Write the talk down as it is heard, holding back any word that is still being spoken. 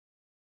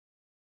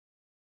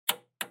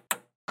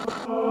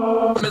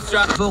Let's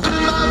wait.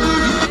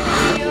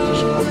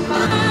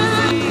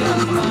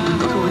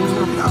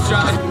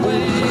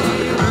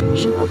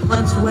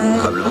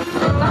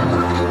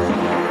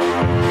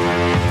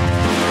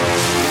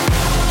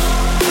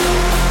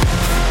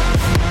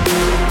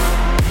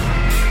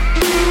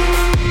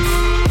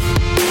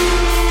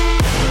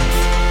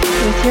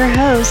 With your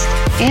host,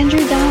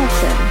 Andrew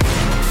Donaldson.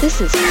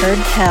 This is Heard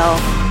Tell.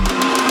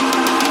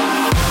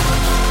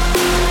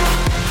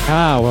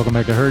 Welcome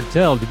back to Heard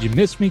Tell. Did you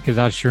miss me? Because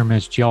I sure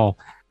missed y'all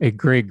a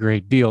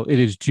great deal. It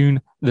is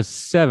June the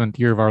 7th,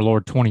 year of our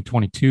Lord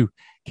 2022.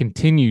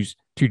 Continues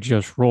to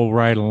just roll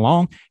right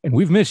along, and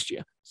we've missed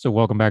you. So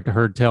welcome back to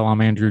Heard Tell.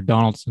 I'm Andrew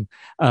Donaldson.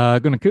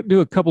 Going to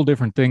do a couple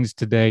different things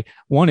today.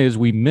 One is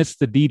we missed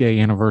the D-Day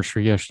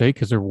anniversary yesterday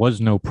because there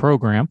was no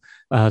program.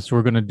 So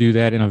we're going to do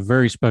that in a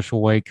very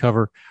special way,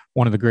 cover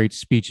one of the great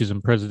speeches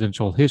in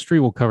presidential history.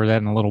 We'll cover that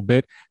in a little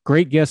bit.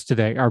 Great guest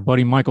today. Our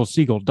buddy Michael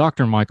Siegel,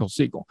 Dr. Michael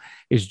Siegel,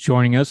 is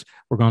joining us.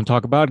 We're going to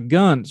talk about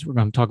guns. We're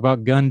going to talk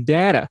about gun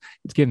data.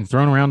 It's getting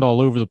thrown around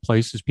all over the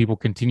place as people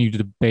continue to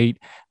debate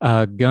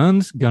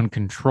guns, gun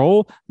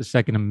control, the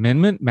Second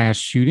Amendment, mass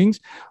shootings.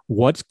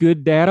 What's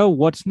good data?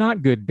 What's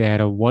not good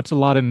data? What's a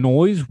lot of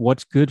noise?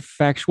 What's good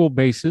factual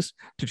basis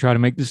to try to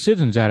make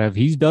decisions out of?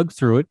 He's dug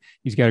through it.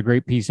 He's got a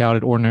great piece out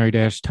at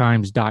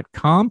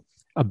ordinary-times.com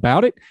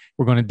about it.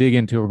 We're going to dig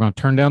into it. We're going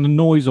to turn down the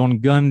noise on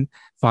gun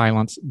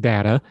violence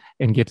data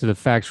and get to the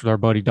facts with our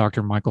buddy,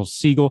 Dr. Michael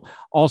Siegel.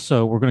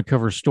 Also, we're going to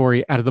cover a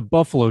story out of the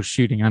Buffalo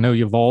shooting. I know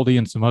Uvalde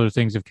and some other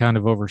things have kind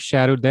of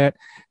overshadowed that.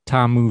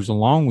 Time moves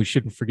along. We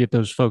shouldn't forget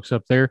those folks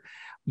up there.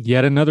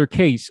 Yet another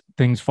case,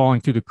 things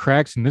falling through the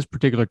cracks. In this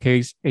particular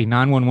case, a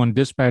 911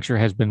 dispatcher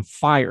has been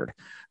fired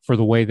for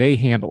the way they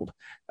handled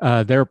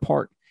their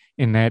part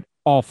in that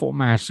awful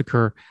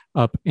massacre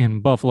up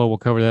in Buffalo. We'll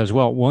cover that as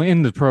well. We'll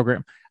end the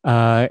program.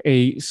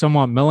 A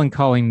somewhat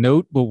melancholy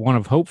note, but one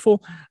of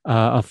hopeful,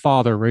 a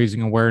father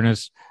raising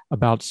awareness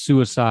about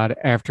suicide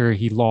after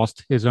he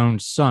lost his own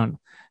son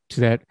to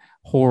that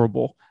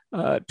horrible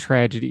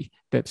tragedy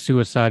that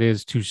suicide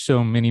is to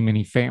so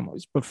many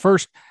families. But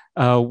first,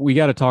 we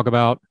got to talk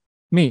about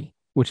me,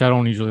 which I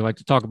don't usually like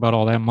to talk about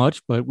all that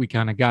much, but we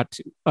kind of got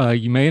to.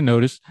 You may have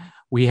noticed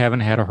we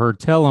haven't had a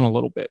Heard Tell in a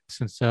little bit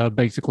since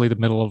basically the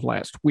middle of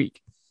last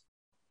week.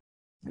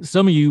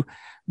 Some of you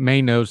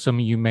may know, some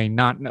of you may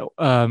not know.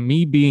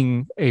 Me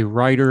being a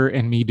writer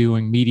and me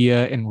doing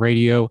media and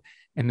radio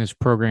in this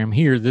program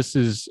here, this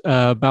is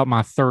about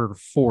my third or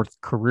fourth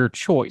career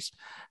choice.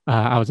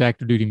 I was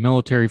active duty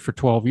military for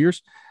 12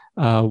 years.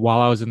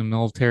 While I was in the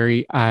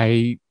military,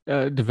 I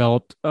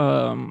developed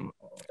some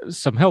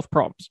health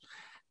problems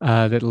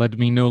that led to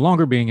me no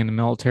longer being in the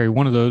military.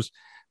 One of those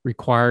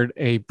required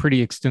a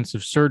pretty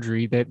extensive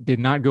surgery that did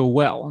not go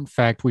well. In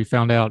fact, we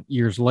found out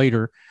years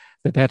later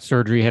that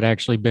surgery had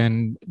actually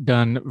been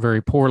done very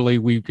poorly.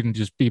 We can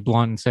just be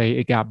blunt and say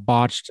it got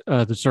botched.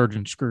 The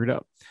surgeon screwed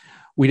up.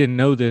 We didn't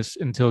know this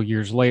until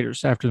years later.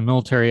 So after the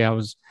military, I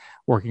was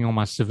working on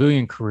my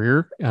civilian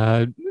career,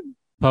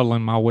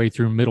 puddling my way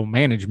through middle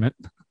management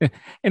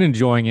and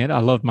enjoying it. I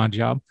loved my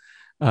job.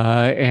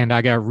 And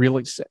I got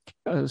really sick.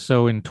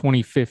 So in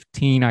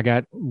 2015, I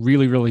got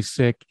really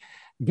sick,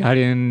 got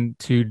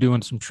into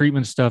doing some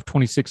treatment stuff.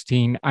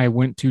 2016, I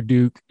went to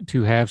Duke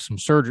to have some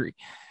surgery.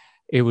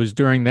 It was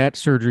during that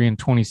surgery in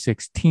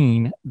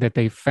 2016 that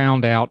they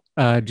found out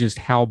just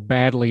how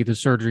badly the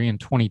surgery in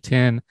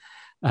 2010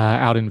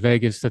 out in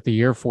Vegas that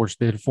the Air Force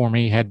did for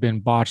me had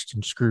been botched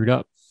and screwed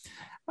up.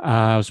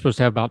 I was supposed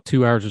to have about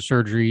 2 hours of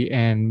surgery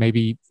and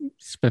maybe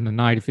spend the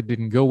night if it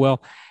didn't go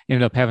well.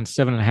 Ended up having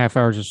 7.5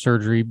 hours of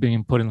surgery,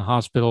 being put in the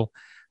hospital.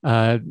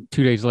 2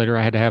 days later,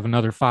 I had to have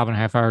another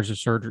 5.5 hours of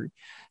surgery.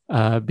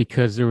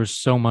 Because there was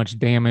so much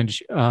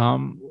damage. I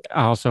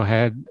also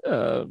had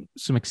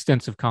some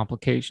extensive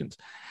complications.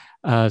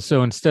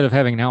 So instead of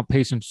having an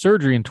outpatient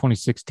surgery in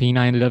 2016,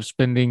 I ended up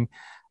spending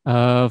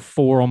 4,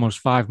 almost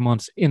 5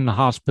 months in the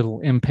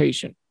hospital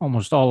inpatient,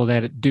 almost all of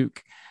that at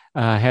Duke.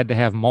 I had to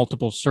have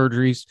multiple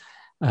surgeries.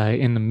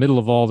 In the middle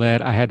of all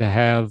that, I had to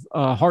have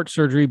heart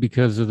surgery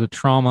because of the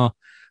trauma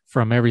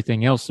from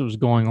everything else that was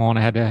going on.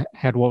 I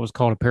had what was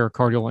called a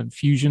pericardial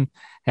infusion,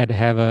 had to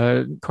have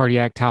a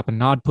cardiac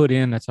tamponade put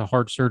in. That's a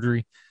heart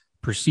surgery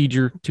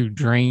procedure to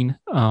drain.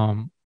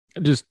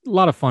 Just a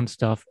lot of fun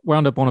stuff.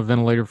 Wound up on a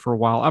ventilator for a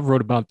while. I've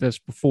wrote about this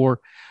before,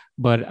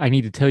 but I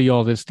need to tell you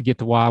all this to get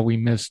to why we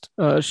missed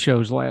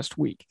shows last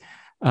week.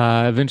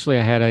 Eventually,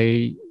 I had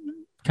a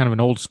kind of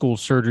an old school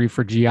surgery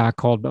for GI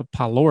called a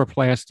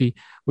pyloroplasty,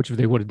 which if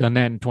they would have done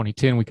that in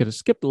 2010, we could have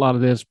skipped a lot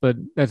of this, but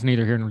that's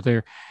neither here nor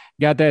there.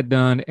 Got that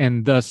done,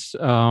 and thus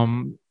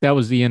that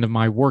was the end of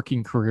my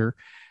working career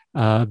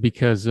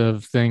because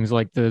of things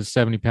like the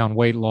 70-pound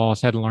weight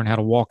loss. Had to learn how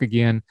to walk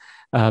again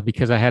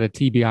because I had a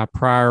TBI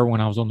prior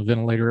when I was on the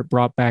ventilator. It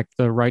brought back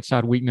the right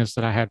side weakness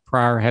that I had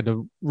prior. I had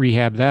to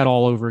rehab that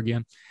all over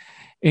again.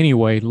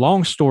 Anyway,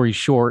 long story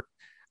short,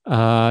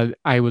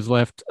 I was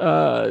left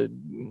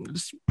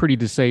pretty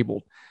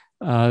disabled.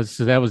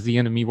 So that was the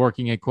end of me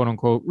working a quote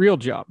unquote real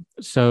job.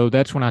 So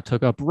that's when I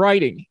took up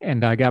writing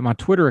and I got my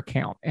Twitter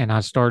account and I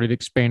started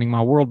expanding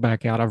my world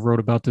back out. I've wrote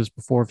about this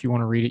before. If you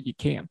want to read it, you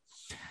can.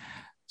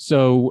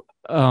 So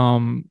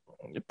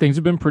things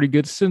have been pretty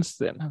good since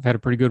then. I've had a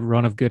pretty good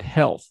run of good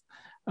health.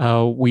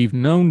 We've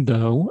known,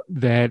 though,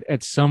 that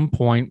at some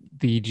point,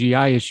 the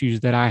GI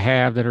issues that I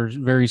have that are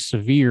very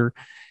severe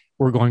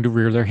were going to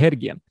rear their head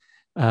again.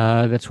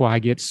 That's why I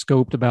get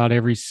scoped about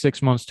every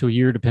 6 months to a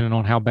year, depending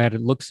on how bad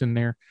it looks in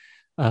there.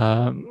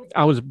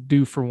 I was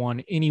due for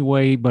one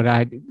anyway,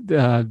 but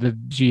the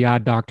GI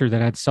doctor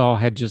that I saw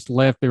had just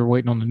left. They were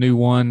waiting on the new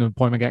one. The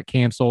appointment got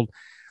canceled.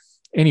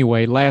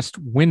 Anyway, last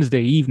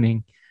Wednesday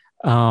evening,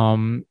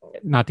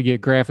 not to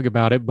get graphic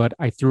about it, but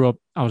I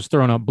was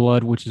throwing up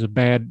blood, which is a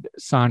bad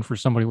sign for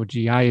somebody with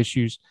GI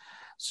issues.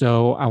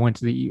 So I went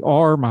to the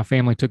ER. My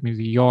family took me to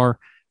the ER.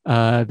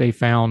 They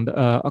found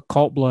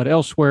occult blood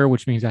elsewhere,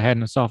 which means I had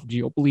an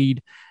esophageal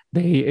bleed.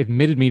 They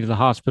admitted me to the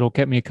hospital,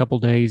 kept me a couple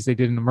days. They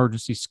did an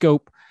emergency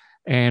scope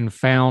and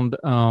found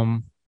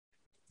out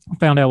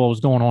what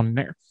was going on in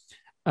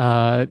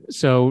there.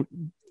 So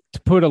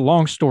to put a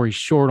long story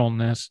short on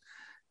this,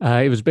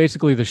 it was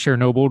basically the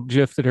Chernobyl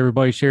GIF that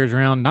everybody shares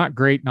around. Not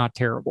great, not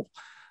terrible.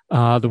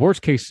 The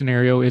worst case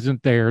scenario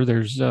isn't there.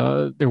 There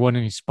wasn't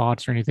any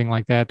spots or anything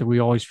like that we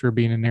always fear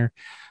being in there.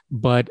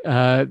 But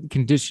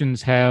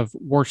conditions have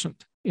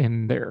worsened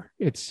in there.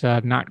 It's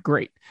not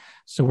great.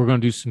 So we're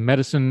going to do some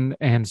medicine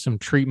and some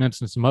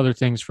treatments and some other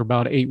things for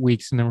about 8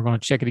 weeks, and then we're going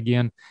to check it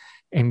again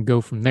and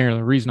go from there.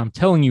 The reason I'm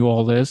telling you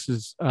all this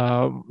is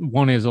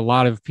one is a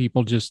lot of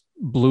people just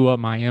blew up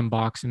my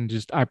inbox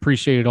and I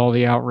appreciated all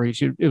the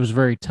outreach. It was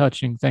very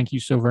touching. Thank you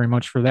so very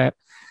much for that.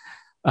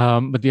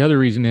 But the other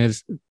reason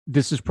is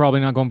this is probably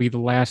not going to be the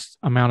last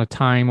amount of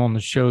time on the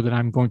show that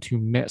I'm going to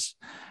miss.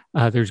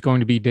 There's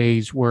going to be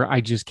days where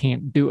I just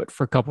can't do it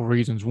for a couple of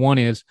reasons. One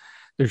is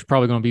there's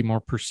probably going to be more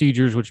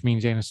procedures, which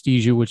means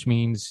anesthesia, which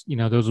means,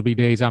 those will be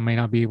days I may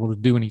not be able to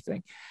do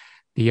anything.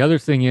 The other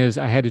thing is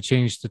I had to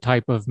change the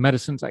type of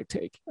medicines I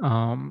take.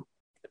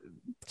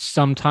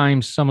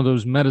 Sometimes some of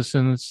those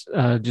medicines,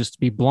 just to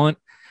be blunt,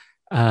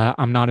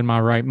 I'm not in my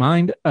right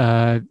mind.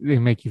 They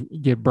make you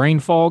get brain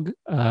fog.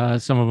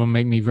 Some of them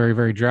make me very,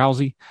 very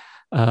drowsy.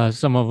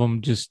 Some of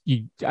them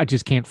I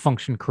just can't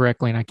function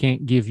correctly, and I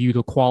can't give you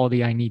the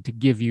quality I need to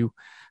give you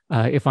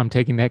if I'm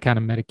taking that kind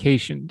of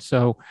medication.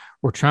 So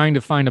we're trying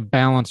to find a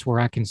balance where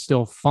I can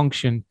still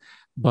function,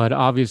 but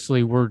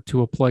obviously we're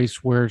to a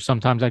place where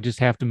sometimes I just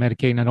have to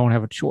medicate and I don't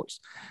have a choice.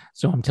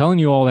 So I'm telling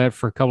you all that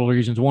for a couple of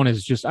reasons. One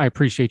is just I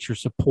appreciate your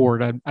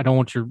support. I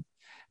don't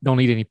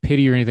need any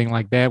pity or anything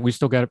like that. We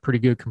still got it pretty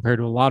good compared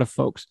to a lot of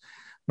folks.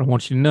 But I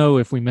want you to know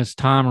if we miss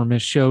time or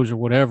miss shows or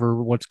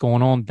whatever, what's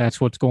going on,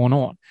 that's what's going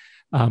on.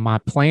 My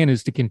plan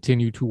is to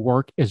continue to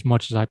work as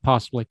much as I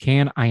possibly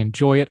can. I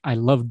enjoy it. I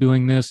love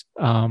doing this.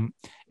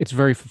 It's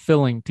very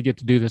fulfilling to get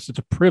to do this. It's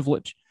a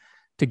privilege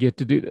to get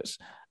to do this.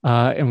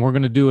 And we're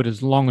going to do it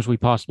as long as we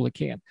possibly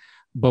can.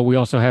 But we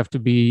also have to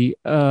be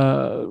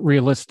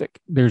realistic.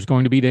 There's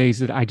going to be days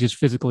that I just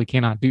physically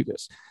cannot do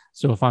this.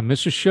 So if I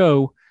miss a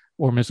show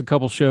or miss a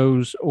couple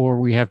shows,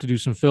 or we have to do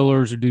some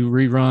fillers or do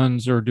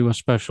reruns or do a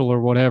special or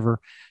whatever,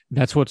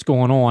 that's what's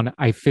going on.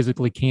 I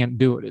physically can't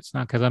do it. It's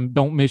not because I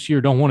don't miss you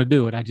or don't want to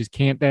do it. I just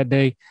can't that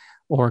day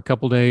or a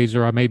couple days,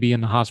 or I may be in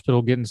the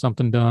hospital getting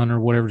something done or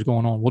whatever's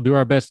going on. We'll do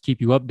our best to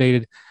keep you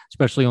updated,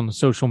 especially on the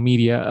social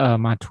media.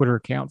 My Twitter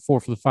account,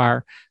 Four for the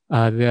Fire,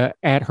 the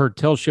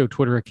 @HeardTell Show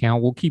Twitter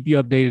account. We'll keep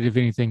you updated if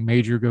anything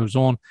major goes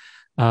on.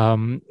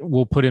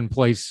 We'll put in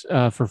place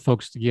for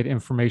folks to get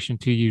information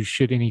to you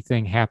should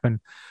anything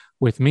happen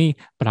with me,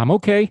 but I'm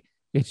okay.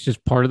 It's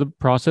just part of the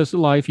process of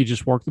life. You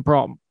just work the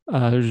problem.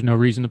 There's no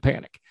reason to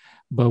panic.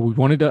 But we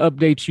wanted to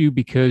update you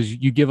because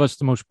you give us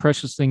the most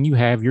precious thing you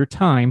have, your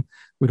time.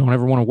 We don't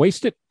ever want to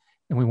waste it,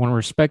 and we want to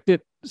respect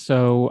it.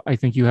 So I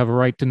think you have a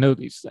right to know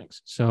these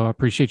things. So I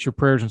appreciate your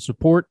prayers and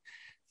support.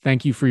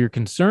 Thank you for your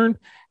concern,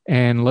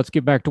 and let's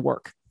get back to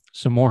work.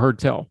 Some more Heard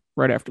Tell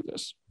right after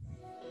this.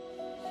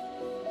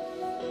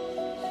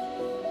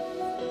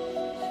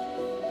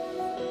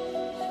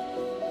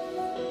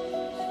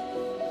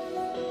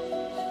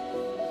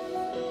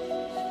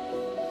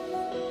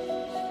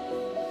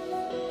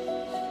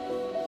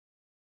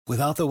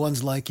 Without the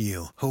ones like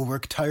you, who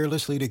work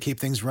tirelessly to keep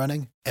things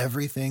running,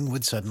 everything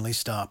would suddenly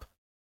stop.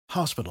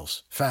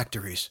 Hospitals,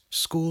 factories,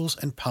 schools,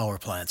 and power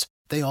plants,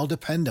 they all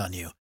depend on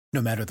you.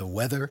 No matter the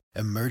weather,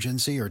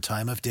 emergency, or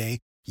time of day,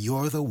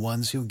 you're the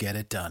ones who get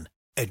it done.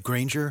 At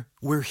Grainger,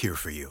 we're here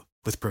for you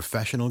with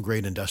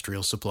professional-grade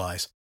industrial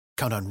supplies.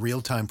 Count on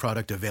real-time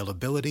product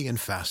availability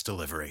and fast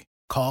delivery.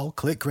 Call,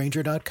 click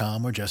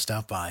Grainger.com, or just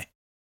stop by.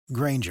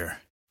 Grainger,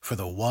 for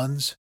the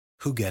ones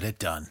who get it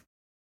done.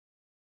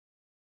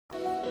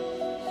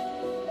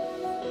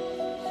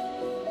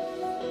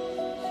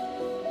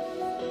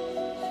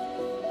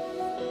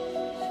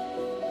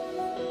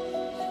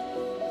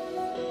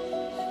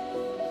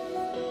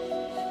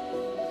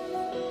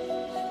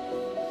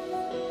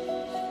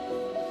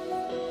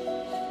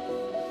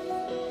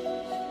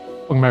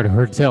 Welcome back to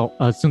Heard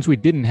Tell. Since we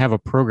didn't have a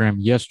program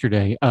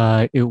yesterday,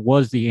 it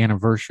was the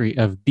anniversary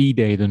of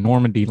D-Day, the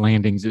Normandy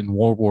landings in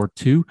World War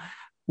II.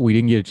 We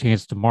didn't get a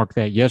chance to mark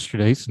that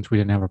yesterday since we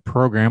didn't have a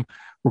program.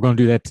 We're going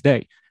to do that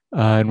today.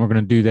 And we're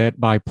going to do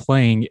that by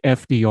playing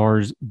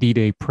FDR's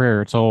D-Day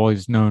prayer. It's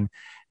always known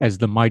as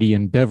the Mighty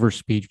Endeavor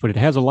speech, but it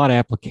has a lot of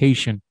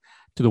application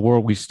to the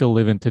world we still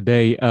live in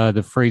today.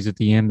 The phrase at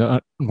the end,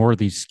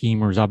 unworthy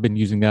schemers, I've been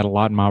using that a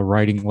lot in my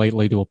writing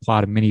lately to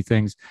apply to many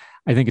things.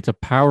 I think it's a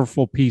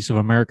powerful piece of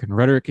American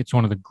rhetoric. It's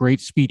one of the great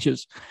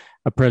speeches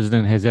a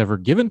president has ever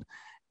given,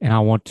 and I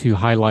want to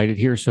highlight it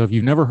here. So if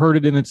you've never heard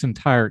it in its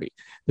entirety,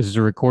 this is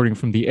a recording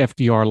from the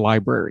FDR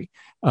Library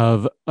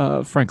of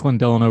Franklin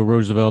Delano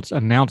Roosevelt's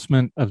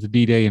announcement of the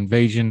D-Day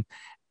invasion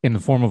in the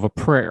form of a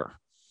prayer.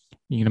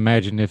 You can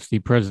imagine if the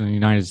president of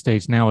the United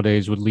States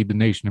nowadays would lead the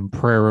nation in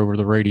prayer over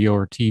the radio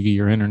or TV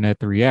or internet,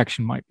 the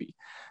reaction might be.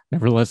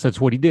 Nevertheless,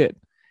 that's what he did.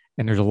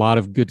 And there's a lot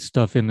of good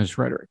stuff in this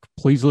rhetoric.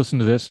 Please listen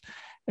to this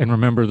and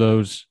remember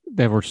those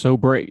that were so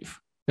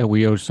brave that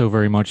we owe so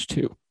very much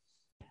to.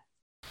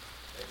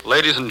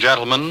 Ladies and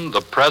gentlemen,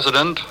 the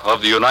President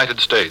of the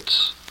United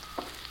States.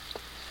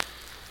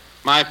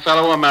 My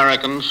fellow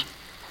Americans,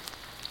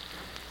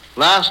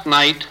 last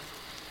night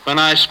when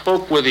I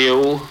spoke with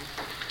you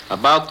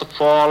about the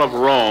fall of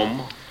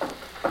Rome,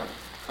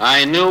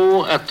 I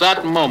knew at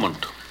that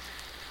moment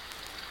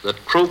that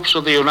troops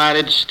of the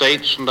United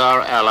States and our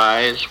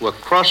allies were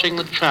crossing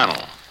the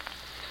Channel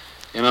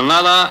in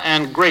another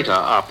and greater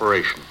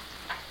operation.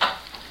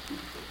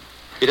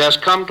 It has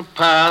come to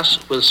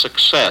pass with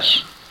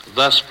success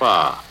thus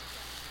far.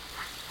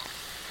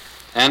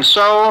 And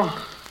so,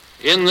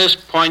 in this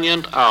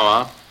poignant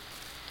hour,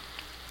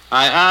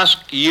 I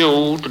ask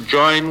you to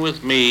join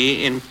with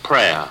me in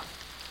prayer.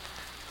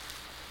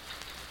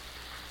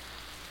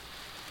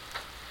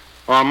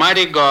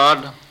 Almighty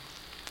God,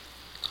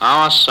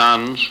 our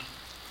sons,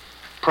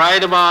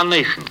 pride of our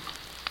nation,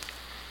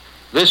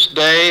 this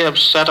day have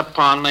set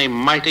upon a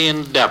mighty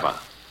endeavor,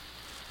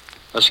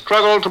 a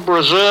struggle to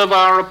preserve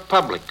our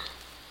republic,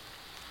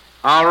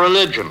 our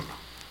religion,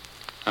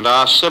 and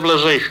our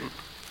civilization,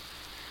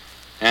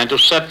 and to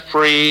set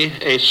free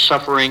a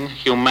suffering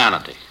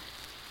humanity.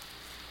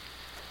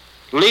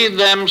 Lead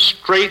them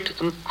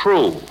straight and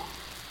true.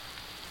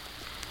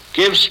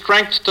 Give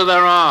strength to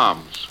their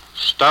arms,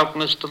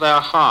 stoutness to their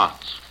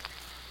hearts,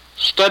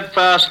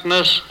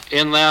 steadfastness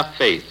in their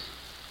faith.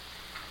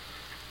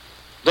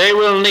 They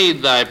will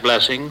need thy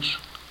blessings.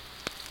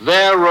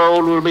 Their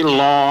road will be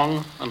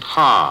long and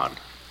hard.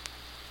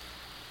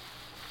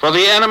 For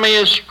the enemy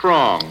is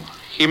strong.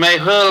 He may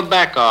hurl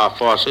back our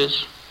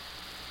forces.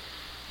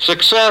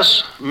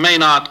 Success may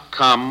not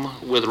come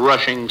with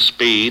rushing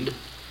speed,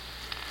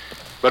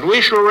 but we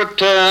shall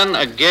return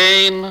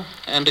again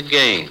and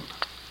again.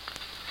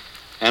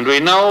 And we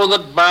know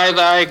that by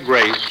thy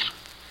grace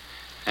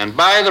and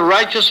by the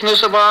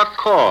righteousness of our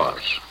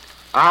cause,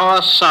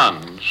 our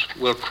sons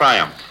will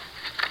triumph.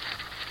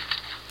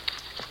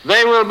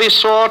 They will be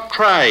sore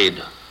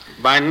tried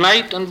by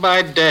night and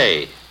by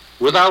day,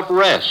 without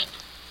rest,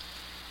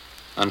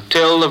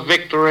 until the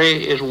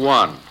victory is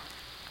won.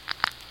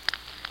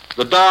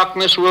 The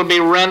darkness will be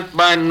rent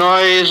by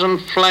noise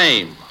and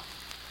flame.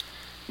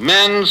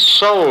 Men's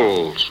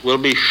souls will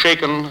be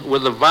shaken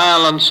with the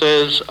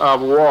violences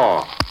of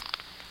war.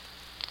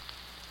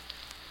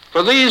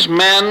 For these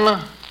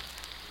men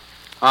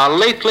are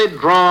lately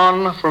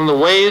drawn from the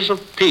ways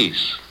of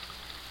peace.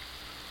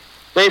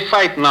 They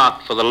fight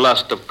not for the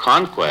lust of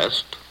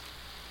conquest.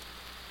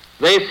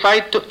 They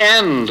fight to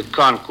end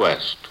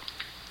conquest.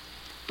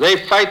 They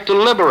fight to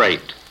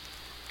liberate.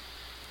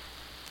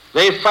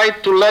 They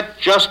fight to let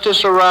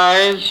justice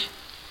arise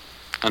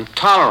and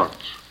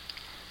tolerance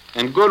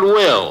and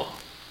goodwill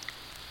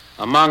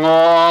among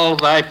all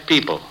thy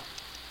people.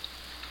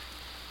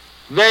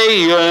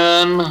 They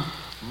yearn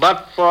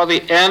but for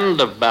the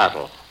end of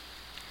battle,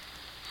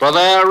 for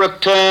their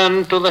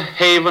return to the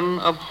haven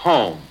of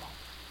home.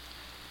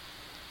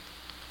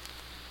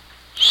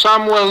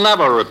 Some will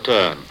never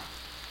return.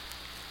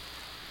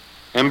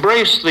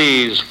 Embrace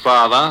these,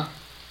 Father,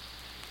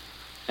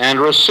 and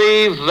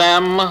receive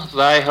them,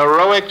 thy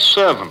heroic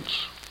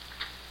servants,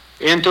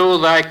 into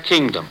thy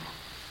kingdom.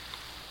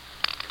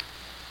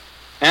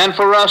 And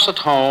for us at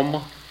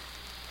home,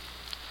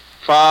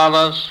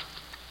 fathers,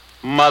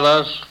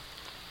 mothers,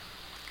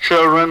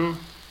 children,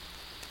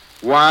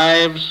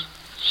 wives,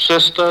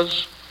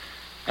 sisters,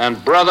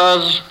 and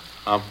brothers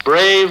of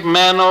brave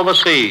men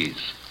overseas,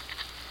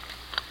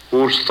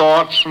 whose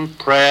thoughts and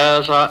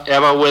prayers are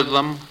ever with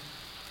them,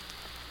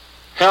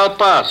 help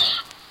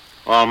us,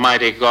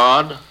 Almighty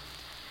God,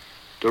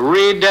 to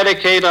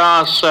rededicate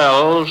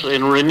ourselves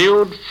in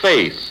renewed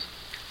faith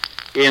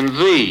in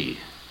Thee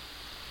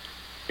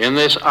in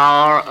this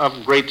hour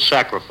of great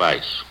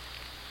sacrifice.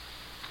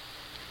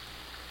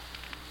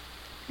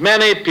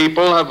 Many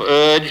people have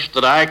urged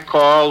that I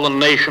call the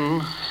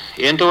nation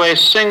into a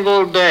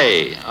single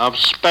day of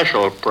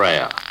special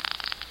prayer.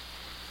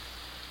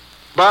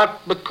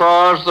 But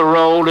because the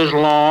road is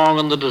long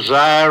and the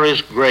desire is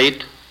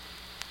great,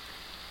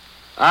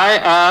 I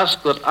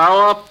ask that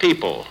our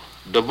people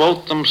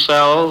devote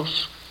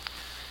themselves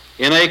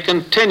in a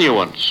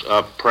continuance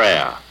of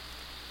prayer.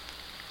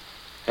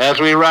 As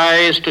we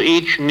rise to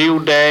each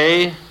new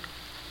day,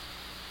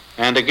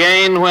 and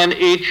again when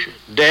each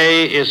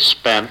day is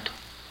spent,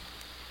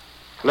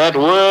 let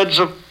words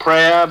of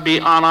prayer be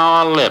on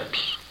our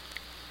lips,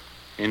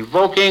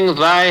 invoking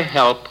thy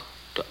help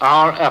to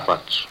our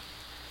efforts.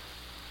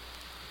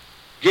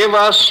 Give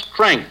us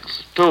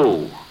strength,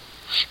 too,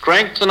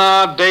 strength in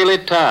our daily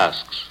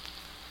tasks,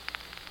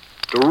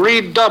 to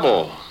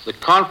redouble the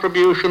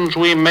contributions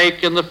we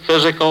make in the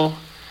physical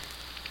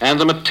and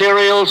the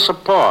material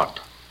support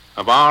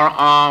of our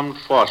armed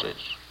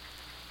forces.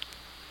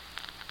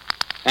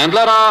 And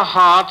let our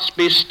hearts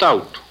be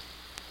stout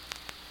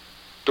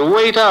to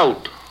wait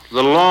out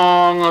the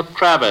long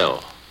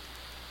travail,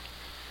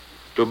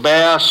 to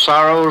bear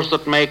sorrows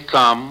that may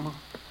come,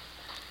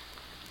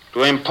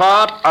 to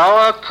impart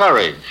our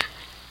courage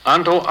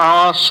unto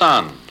our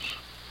sons,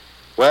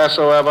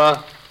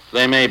 wheresoever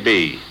they may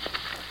be.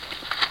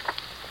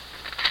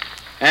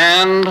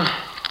 And,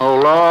 O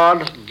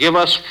Lord, give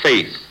us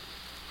faith.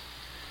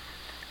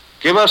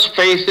 Give us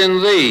faith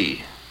in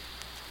Thee,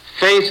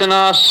 faith in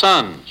our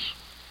sons,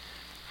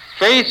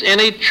 faith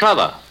in each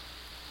other,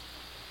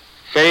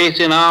 faith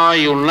in our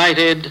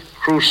united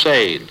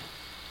crusade.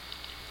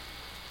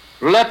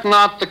 Let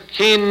not the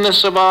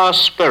keenness of our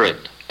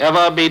spirit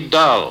ever be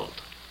dulled.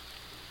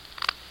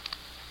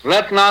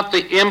 Let not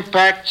the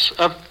impacts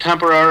of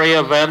temporary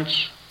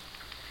events,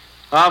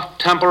 of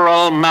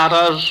temporal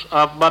matters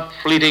of but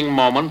fleeting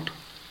moment,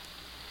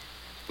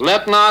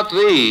 let not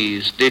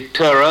these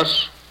deter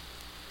us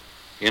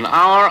in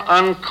our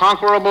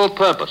unconquerable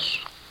purpose.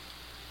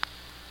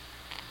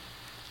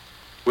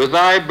 With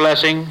thy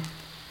blessing,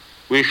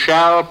 we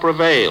shall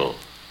prevail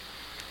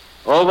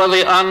over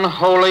the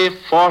unholy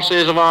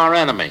forces of our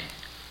enemy.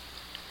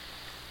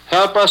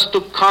 Help us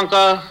to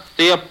conquer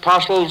the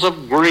apostles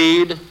of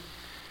greed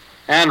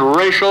and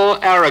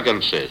racial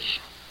arrogances.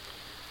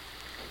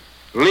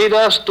 Lead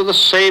us to the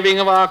saving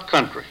of our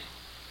country,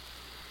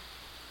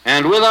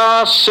 and with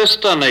our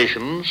sister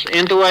nations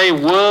into a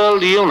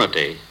world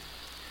unity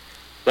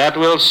that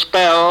will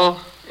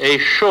spell a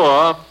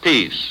sure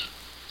peace,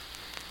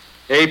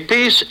 a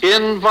peace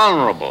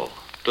invulnerable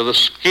to the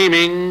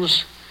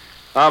schemings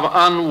of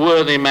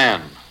unworthy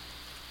men,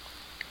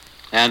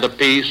 and a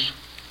peace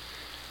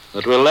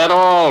that will let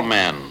all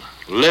men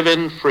live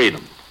in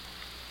freedom,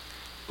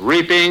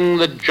 reaping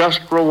the just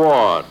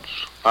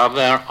rewards of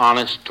their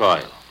honest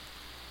toil.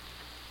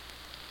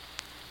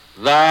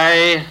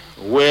 Thy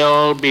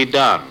will be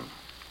done,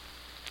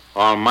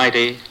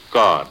 Almighty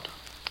God.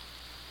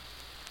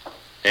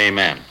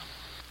 Amen.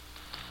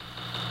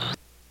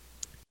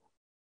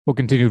 We'll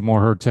continue with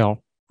more Heard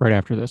Tell right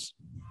after this.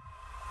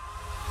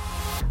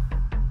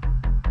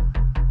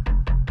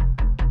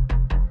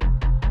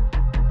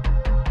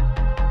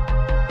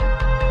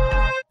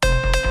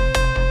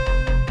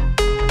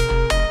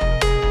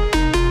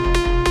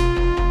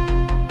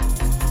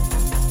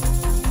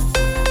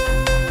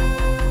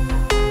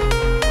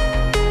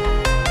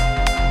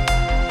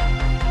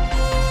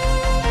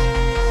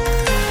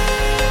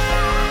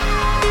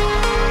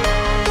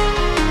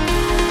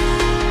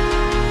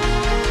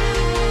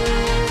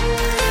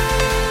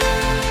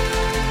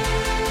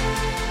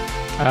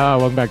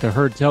 Welcome back to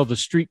Heard Tell. The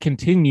streak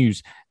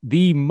continues.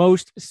 The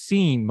most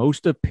seen,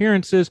 most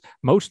appearances,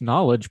 most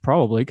knowledge,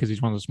 probably, because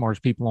he's one of the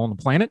smartest people on the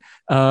planet.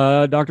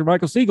 Dr.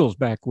 Michael Siegel's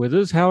back with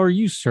us. How are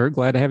you, sir?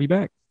 Glad to have you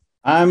back.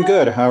 I'm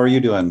good. How are you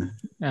doing?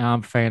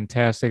 I'm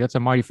fantastic. That's a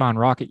mighty fine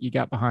rocket you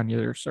got behind you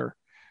there, sir.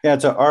 Yeah,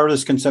 it's an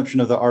artist's conception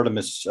of the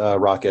Artemis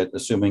rocket,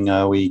 assuming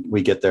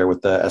we get there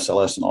with the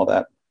SLS and all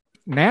that.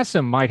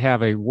 NASA might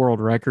have a world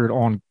record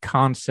on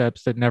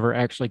concepts that never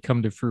actually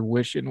come to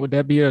fruition. Would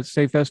that be a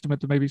safe estimate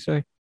to maybe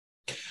say?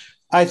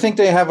 I think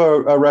they have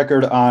a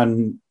record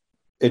on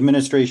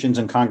administrations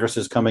and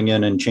Congresses coming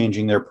in and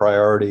changing their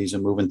priorities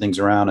and moving things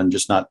around and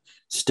just not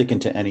sticking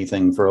to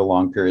anything for a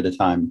long period of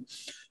time.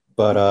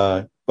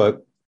 But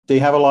they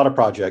have a lot of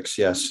projects,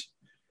 yes.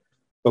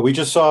 But we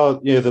just saw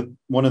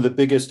one of the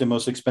biggest and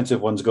most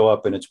expensive ones go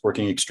up, and it's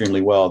working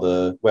extremely well,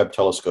 the Webb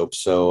telescope.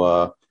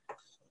 So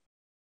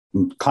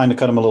kind of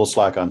cut them a little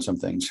slack on some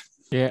things.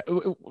 Yeah,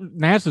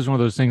 NASA is one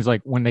of those things,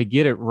 like when they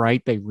get it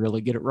right, they really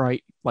get it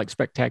right, like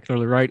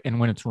spectacularly right. And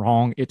when it's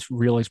wrong, it's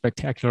really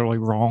spectacularly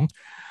wrong.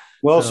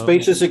 Well,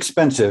 space is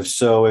expensive.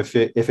 So if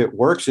it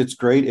works, it's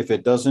great. If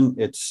it doesn't,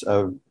 it's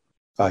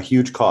a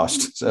huge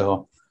cost.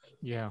 So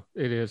yeah,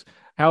 it is.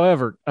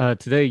 However,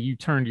 today you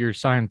turned your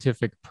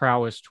scientific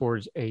prowess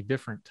towards a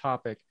different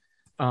topic.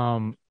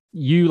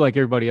 You, like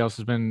everybody else,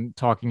 has been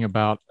talking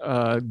about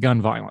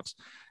gun violence.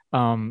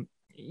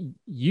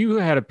 You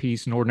had a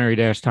piece in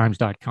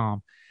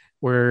ordinary-times.com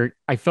where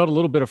I felt a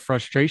little bit of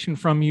frustration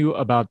from you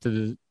about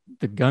the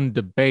gun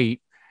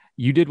debate.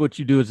 You did what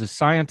you do as a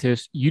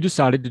scientist. You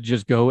decided to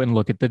just go and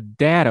look at the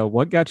data.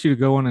 What got you to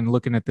going and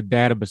looking at the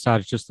data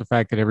besides just the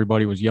fact that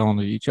everybody was yelling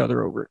at each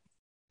other over it?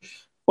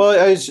 Well,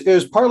 it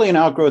was partly an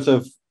outgrowth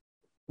of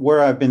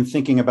where I've been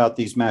thinking about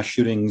these mass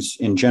shootings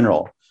in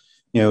general.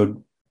 You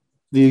know,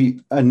 the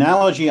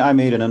analogy I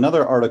made in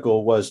another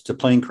article was to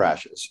plane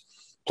crashes.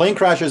 Plane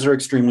crashes are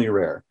extremely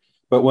rare,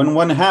 but when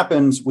one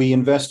happens, we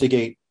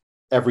investigate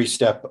every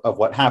step of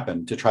what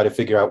happened to try to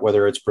figure out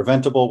whether it's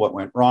preventable, what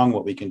went wrong,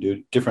 what we can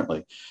do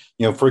differently.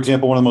 You know, for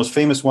example, one of the most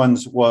famous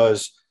ones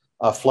was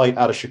a flight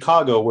out of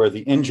Chicago where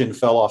the engine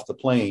fell off the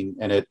plane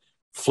and it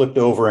flipped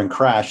over and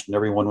crashed and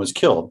everyone was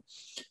killed.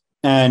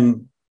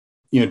 And,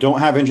 you know, don't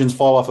have engines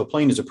fall off a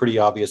plane is a pretty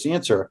obvious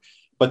answer.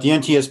 But the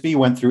NTSB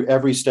went through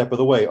every step of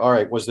the way. All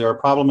right, was there a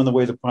problem in the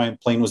way the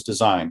plane was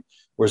designed?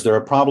 Was there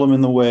a problem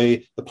in the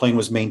way the plane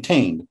was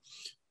maintained?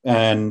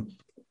 And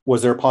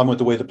was there a problem with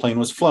the way the plane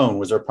was flown?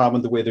 Was there a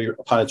problem with the way the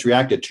pilots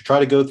reacted? To try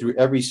to go through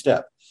every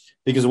step.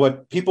 Because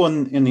what people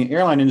in the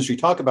airline industry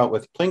talk about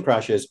with plane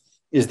crashes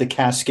is the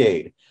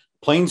cascade.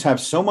 Planes have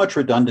so much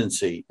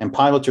redundancy and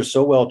pilots are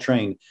so well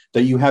trained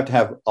that you have to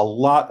have a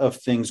lot of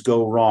things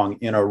go wrong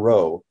in a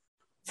row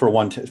for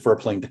a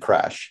plane to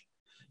crash.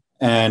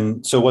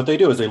 And so what they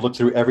do is they look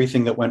through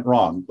everything that went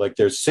wrong. Like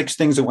there's 6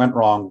 things that went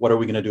wrong. What are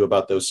we going to do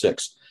about those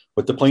 6?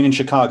 With the plane in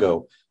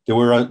Chicago, there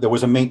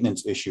was a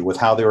maintenance issue with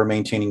how they were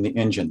maintaining the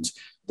engines.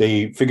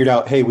 They figured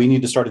out, hey, we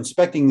need to start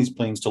inspecting these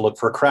planes to look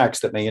for cracks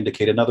that may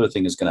indicate another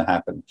thing is going to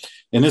happen.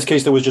 In this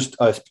case, there was just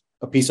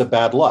a piece of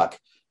bad luck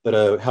that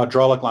a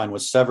hydraulic line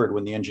was severed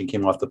when the engine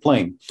came off the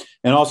plane.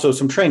 And also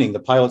some training. The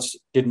pilots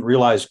didn't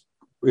realize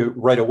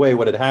right away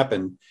what had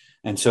happened.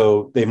 And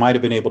so they might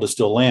have been able to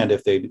still land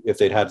if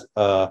they'd had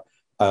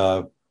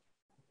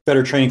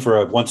better training for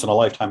a once in a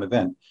lifetime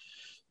event.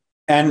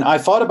 And I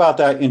thought about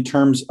that in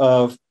terms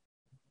of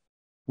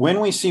when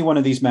we see one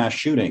of these mass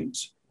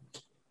shootings,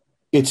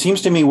 it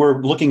seems to me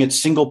we're looking at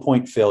single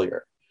point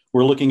failure.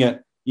 We're looking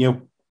at, you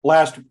know,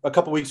 a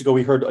couple of weeks ago,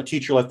 we heard a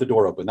teacher left the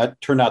door open. That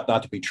turned out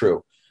not to be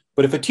true.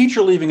 But if a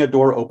teacher leaving a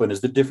door open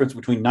is the difference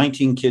between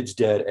 19 kids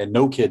dead and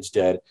no kids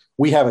dead,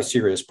 we have a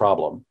serious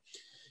problem.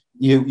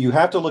 You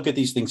have to look at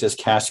these things as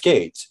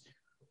cascades.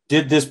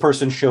 Did this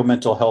person show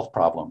mental health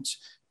problems?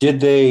 Did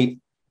they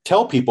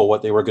tell people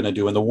what they were going to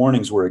do and the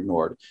warnings were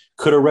ignored?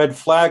 Could a red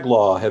flag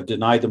law have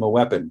denied them a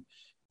weapon?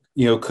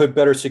 You know, could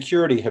better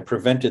security have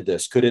prevented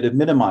this? Could it have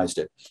minimized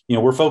it? You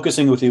know, we're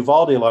focusing with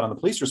Uvalde a lot on the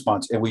police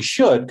response, and we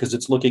should, because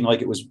it's looking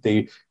like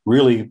they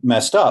really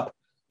messed up,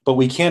 but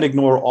we can't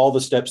ignore all the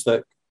steps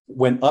that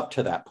went up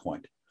to that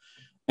point.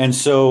 And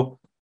so,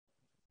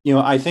 you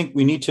know, I think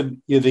we need to,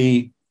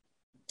 the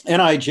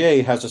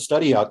NIJ has a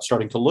study out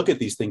starting to look at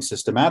these things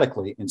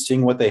systematically and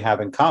seeing what they have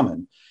in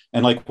common.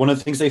 And like one of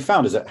the things they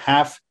found is that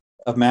half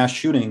of mass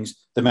shootings,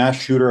 the mass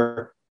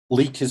shooter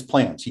leaked his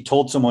plans. He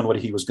told someone what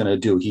he was going to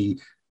do. He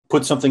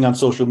put something on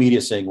social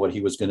media saying what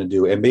he was going to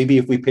do. And maybe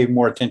if we pay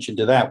more attention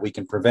to that, we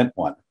can prevent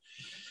one.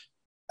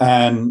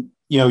 And,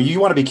 you know, you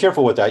want to be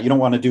careful with that. You don't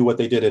want to do what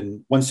they did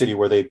in one city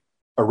where they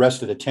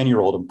arrested a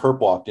 10-year-old and perp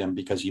walked him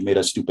because he made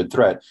a stupid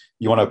threat.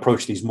 You want to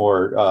approach these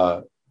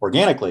more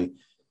organically.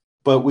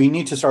 But we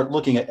need to start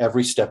looking at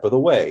every step of the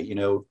way. You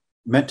know,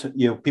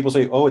 people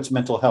say, oh, it's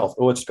mental health.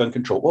 Oh, it's gun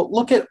control. Well,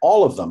 look at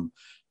all of them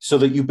so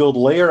that you build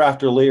layer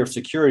after layer of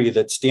security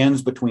that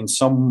stands between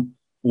someone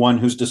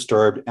who's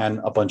disturbed and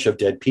a bunch of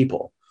dead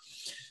people.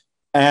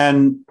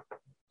 And,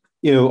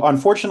 you know,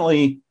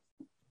 unfortunately,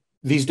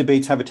 these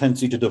debates have a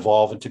tendency to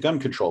devolve into gun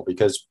control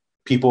because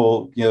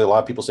people, you know, a lot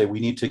of people say we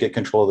need to get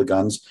control of the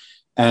guns.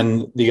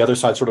 And the other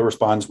side sort of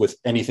responds with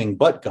anything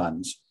but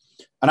guns.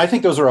 And I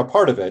think those are a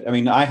part of it. I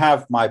mean, I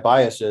have my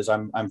biases.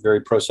 I'm very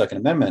pro Second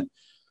Amendment,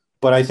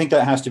 but I think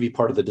that has to be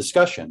part of the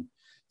discussion.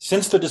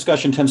 Since the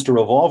discussion tends to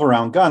revolve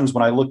around guns,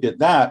 when I looked at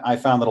that, I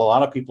found that a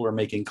lot of people are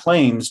making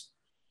claims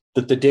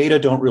that the data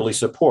don't really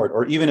support,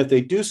 or even if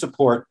they do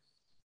support,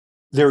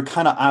 they're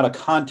kind of out of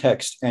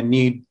context and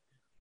need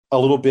a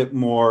little bit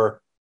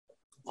more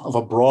of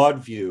a broad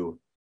view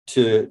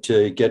to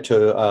get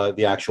to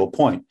the actual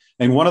point.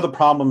 And one of the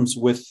problems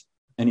with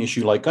an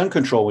issue like gun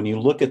control, when you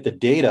look at the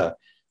data,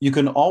 you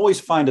can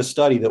always find a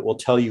study that will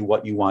tell you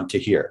what you want to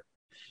hear,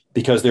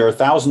 because there are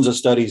thousands of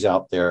studies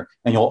out there,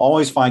 and you'll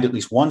always find at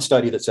least one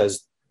study that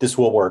says this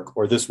will work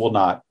or this will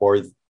not, or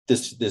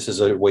this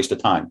is a waste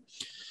of time.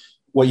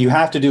 What you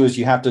have to do is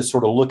you have to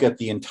sort of look at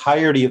the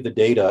entirety of the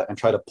data and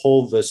try to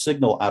pull the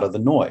signal out of the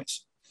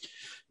noise.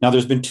 Now,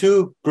 there's been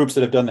 2 groups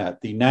that have done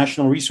that. The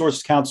National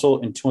Resource Council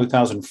in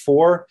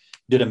 2004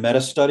 did a meta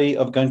study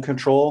of gun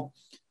control,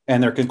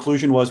 and their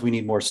conclusion was we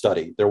need more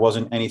study. There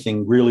wasn't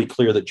anything really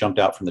clear that jumped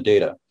out from the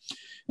data.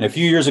 And a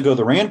few years ago,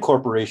 the RAND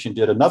Corporation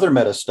did another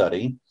meta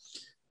study,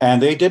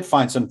 and they did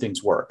find some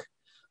things work.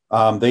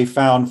 They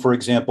found, for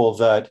example,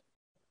 that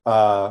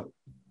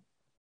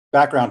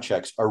background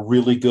checks are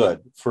really good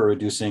for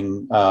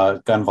reducing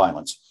gun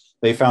violence.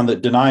 They found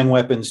that denying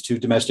weapons to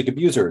domestic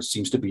abusers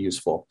seems to be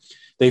useful.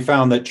 They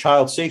found that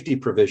child safety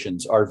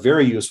provisions are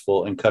very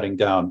useful in cutting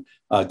down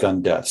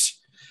gun deaths.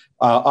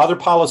 Other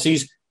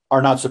policies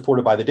are not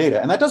supported by the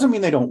data. And that doesn't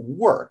mean they don't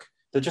work.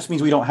 That just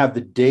means we don't have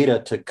the data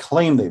to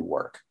claim they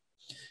work.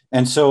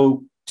 And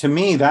so to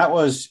me, that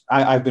was,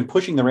 I've been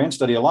pushing the RAND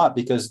study a lot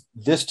because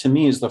this to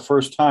me is the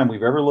first time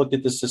we've ever looked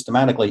at this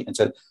systematically and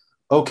said,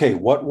 okay,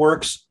 what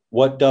works,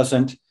 what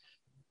doesn't,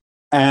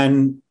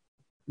 and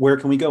where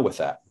can we go with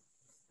that?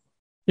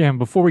 Yeah, and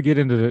before we get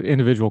into the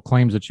individual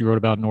claims that you wrote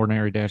about in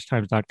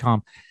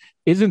ordinary-times.com,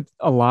 isn't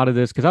a lot of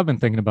this, because I've been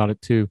thinking about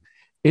it too,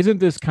 isn't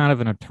this kind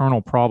of an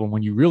eternal problem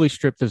when you really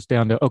strip this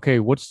down to, okay,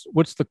 what's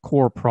the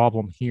core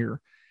problem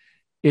here?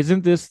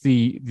 Isn't this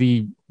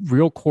the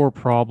real core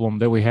problem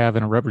that we have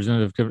in a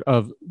representative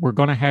of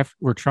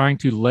we're trying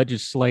to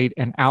legislate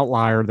an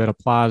outlier that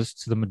applies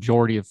to the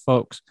majority of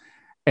folks?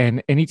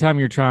 And anytime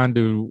you're trying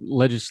to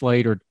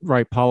legislate or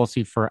write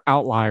policy for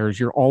outliers,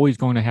 you're always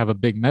going to have a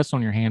big mess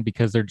on your hand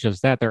because they're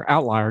just that. They're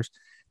outliers,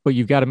 but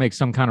you've got to make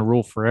some kind of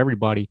rule for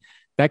everybody.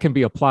 That can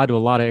be applied to a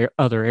lot of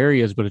other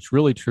areas, but it's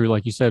really true.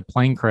 Like you said,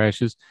 plane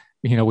crashes,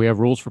 we have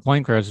rules for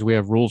plane crashes. We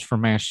have rules for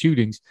mass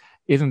shootings.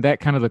 Isn't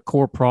that kind of the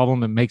core problem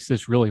that makes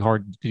this really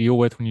hard to deal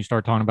with when you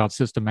start talking about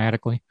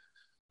systematically?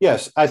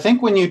 Yes. I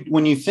think when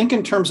you think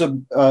in terms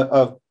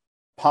of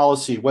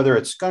policy, whether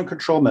it's gun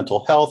control,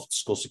 mental health,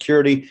 school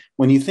security,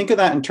 when you think of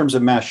that in terms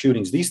of mass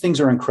shootings, these things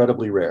are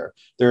incredibly rare.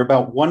 They're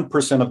about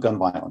 1% of gun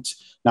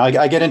violence. Now,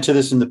 I get into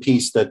this in the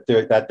piece that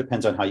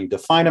depends on how you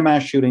define a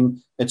mass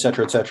shooting, et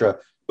cetera, et cetera.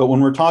 But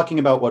when we're talking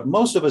about what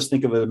most of us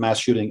think of as a mass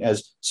shooting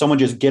as someone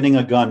just getting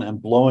a gun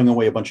and blowing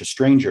away a bunch of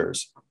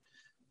strangers,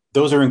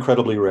 those are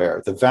incredibly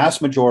rare. The vast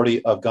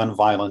majority of gun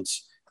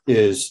violence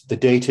is the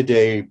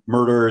day-to-day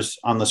murders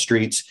on the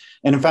streets.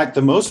 And in fact,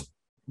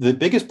 the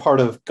biggest part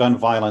of gun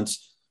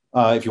violence,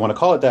 if you want to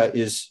call it that,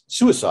 is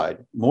suicide.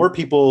 More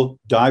people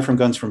die from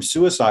guns from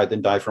suicide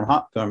than die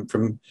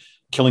from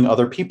killing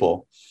other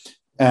people.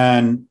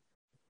 And,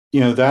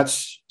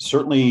 that's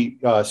certainly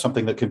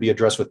something that can be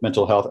addressed with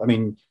mental health. I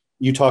mean,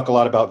 you talk a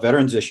lot about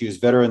veterans issues.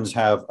 Veterans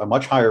have a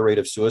much higher rate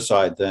of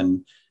suicide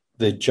than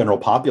the general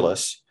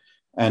populace.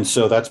 And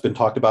so that's been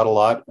talked about a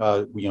lot.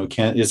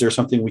 Is there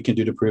something we can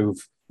do to prove,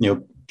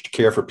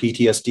 care for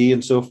PTSD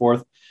and so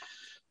forth?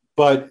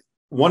 But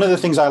one of the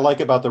things I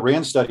like about the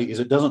RAND study is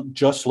it doesn't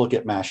just look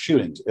at mass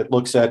shootings. It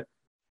looks at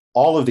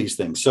all of these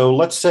things. So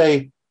let's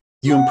say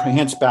you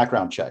enhance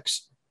background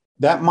checks.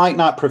 That might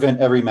not prevent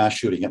every mass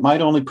shooting. It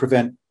might only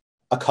prevent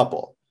a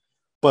couple.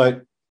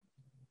 But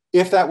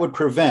if that would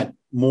prevent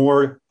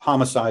more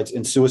homicides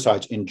and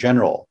suicides in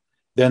general,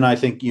 then I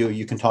think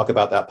you can talk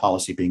about that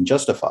policy being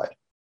justified.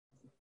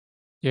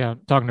 Yeah,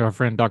 talking to our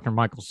friend, Dr.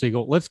 Michael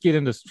Siegel. Let's get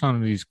into some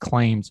of these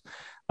claims.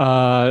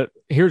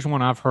 Here's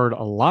one I've heard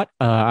a lot.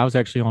 I was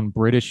actually on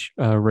British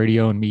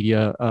radio and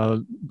media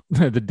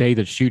the day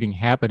the shooting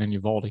happened in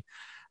Uvalde.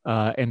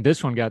 And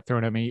this one got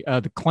thrown at me.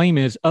 The claim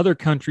is other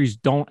countries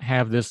don't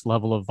have this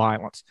level of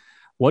violence.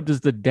 What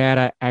does the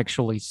data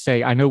actually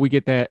say? I know we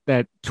get that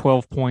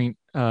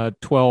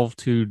 12.12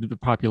 to the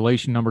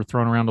population number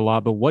thrown around a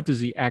lot, but what does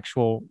the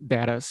actual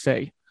data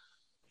say?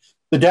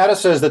 The data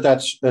says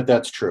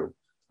that's true.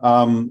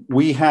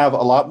 We have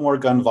a lot more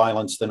gun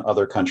violence than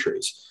other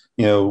countries.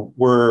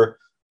 We're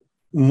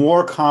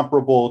more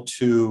comparable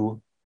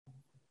to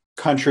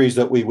countries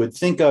that we would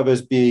think of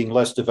as being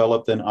less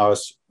developed than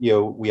us.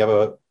 We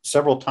have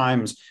several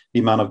times the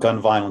amount of gun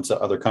violence that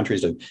other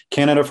countries do.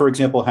 Canada, for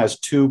example, has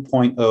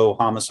 2.0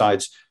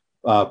 homicides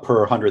per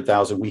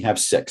 100,000. We have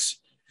 6.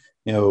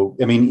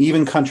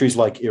 Even countries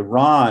like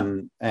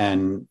Iran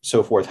and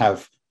so forth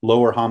have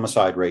lower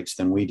homicide rates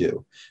than we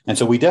do. And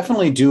so we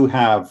definitely do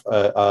have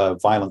a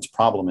violence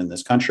problem in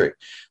this country.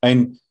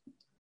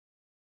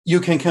 You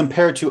can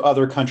compare to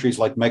other countries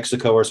like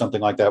Mexico or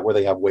something like that, where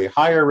they have way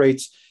higher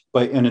rates.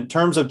 But in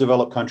terms of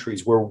developed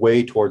countries, we're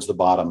way towards the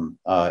bottom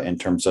in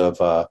terms of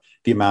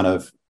the amount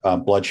of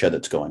bloodshed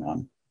that's going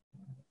on.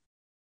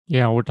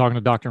 Yeah, we're talking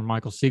to Dr.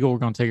 Michael Siegel. We're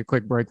going to take a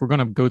quick break. We're going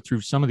to go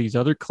through some of these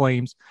other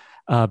claims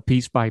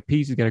piece by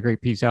piece. He's got a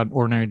great piece out at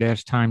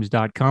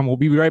ordinary-times.com. We'll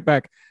be right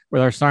back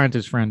with our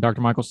scientist friend, Dr.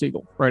 Michael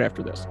Siegel, right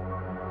after this.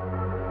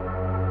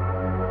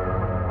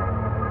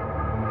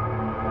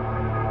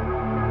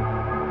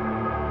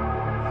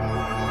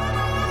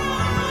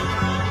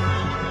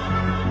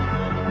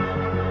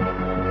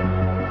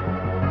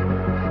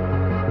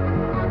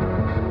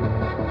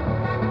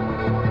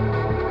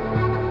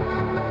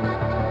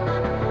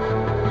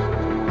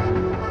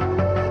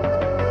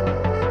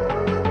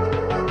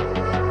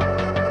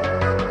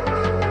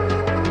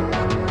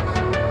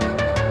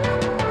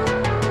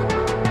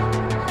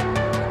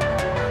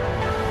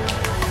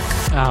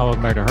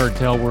 Welcome back to Heard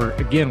Tell. We're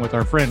again with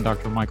our friend,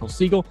 Dr. Michael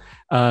Siegel,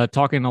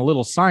 talking a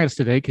little science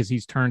today because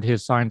he's turned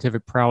his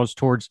scientific prowess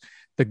towards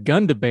the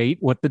gun debate,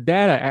 what the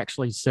data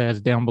actually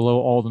says down below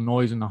all the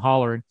noise and the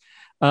hollering.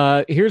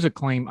 Here's a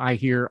claim I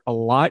hear a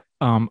lot.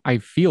 I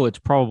feel it's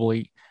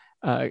probably,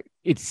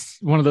 it's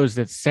one of those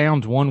that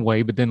sounds one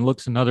way, but then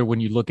looks another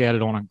when you look at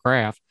it on a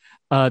graph.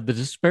 The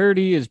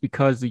disparity is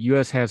because the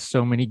U.S. has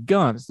so many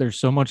guns. There's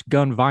so much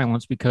gun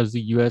violence because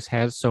the U.S.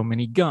 has so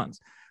many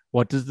guns.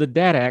 What does the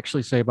data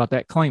actually say about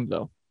that claim,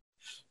 though?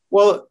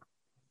 Well,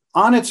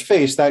 on its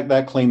face,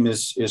 that claim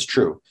is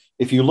true.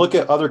 If you look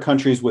at other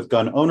countries with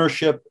gun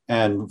ownership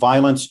and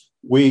violence,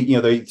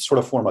 they sort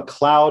of form a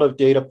cloud of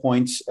data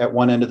points at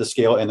one end of the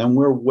scale, and then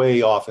we're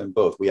way off in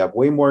both. We have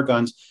way more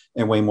guns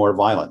and way more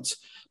violence.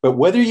 But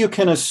whether you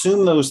can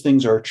assume those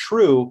things are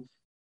true,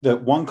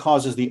 that one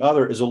causes the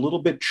other, is a little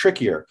bit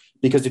trickier,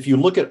 because if you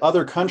look at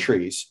other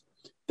countries,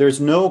 there's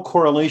no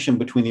correlation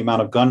between the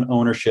amount of gun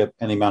ownership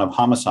and the amount of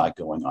homicide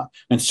going on,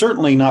 and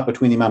certainly not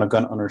between the amount of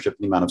gun ownership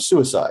and the amount of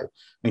suicide.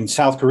 I mean,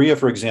 South Korea,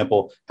 for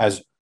example,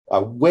 has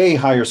a way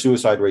higher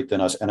suicide rate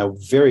than us and a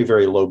very,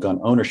 very low gun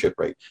ownership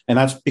rate. And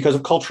that's because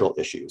of cultural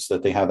issues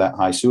that they have that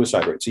high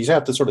suicide rate. So you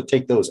have to sort of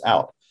take those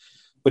out.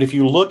 But if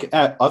you look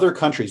at other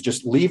countries,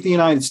 just leave the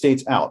United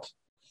States out,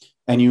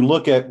 and you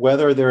look at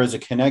whether there is a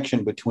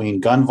connection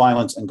between gun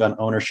violence and gun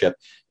ownership,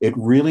 it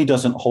really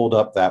doesn't hold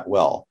up that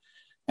well.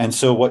 And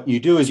so what you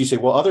do is you say,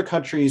 well, other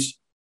countries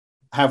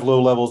have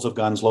low levels of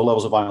guns, low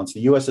levels of violence.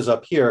 The US is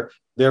up here,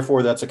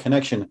 therefore that's a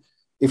connection.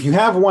 If you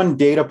have one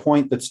data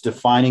point that's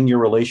defining your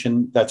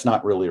relation, that's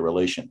not really a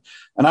relation.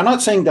 And I'm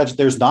not saying that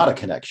there's not a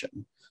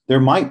connection. There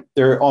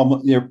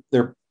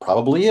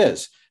probably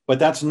is, but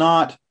that's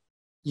not,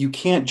 you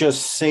can't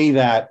just say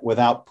that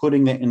without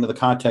putting it into the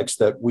context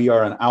that we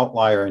are an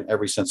outlier in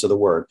every sense of the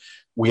word.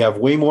 We have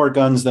way more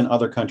guns than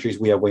other countries.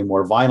 We have way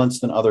more violence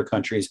than other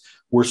countries.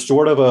 We're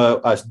sort of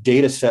a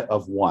data set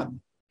of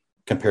one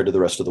compared to the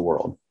rest of the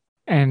world.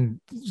 And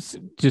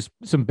just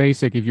some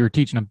basic, if you're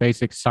teaching a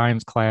basic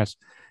science class,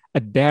 a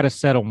data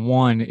set of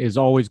one is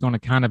always going to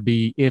kind of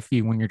be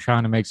iffy when you're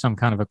trying to make some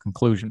kind of a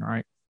conclusion,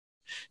 right?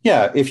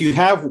 Yeah. If you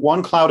have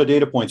one cloud of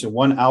data points and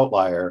one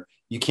outlier,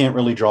 you can't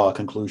really draw a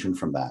conclusion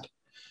from that.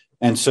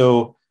 And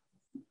so,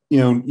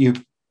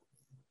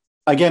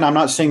 again, I'm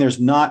not saying there's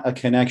not a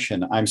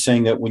connection. I'm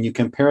saying that when you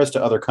compare us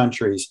to other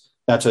countries,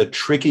 that's a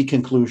tricky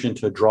conclusion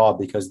to draw,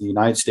 because the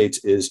United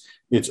States is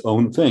its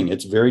own thing.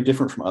 It's very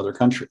different from other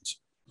countries.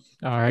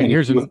 All right.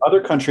 With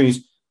other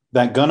countries,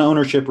 that gun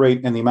ownership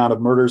rate and the amount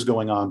of murders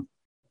going on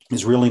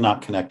is really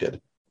not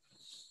connected.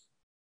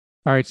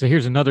 All right. So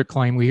here's another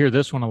claim. We hear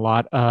this one a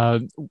lot.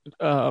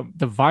 The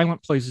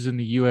violent places in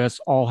the U.S.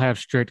 all have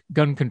strict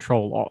gun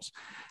control laws.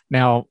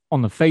 Now,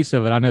 on the face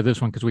of it, I know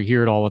this one because we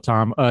hear it all the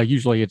time.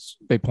 Usually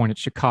they point at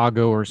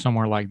Chicago or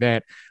somewhere like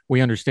that. We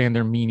understand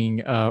they're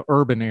meaning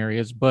urban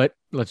areas, but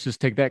let's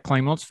just take that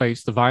claim on its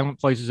face. The violent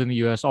places in the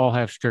U.S. all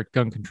have strict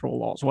gun control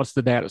laws. What's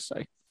the data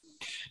say?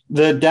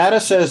 The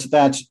data says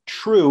that's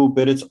true,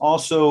 but it's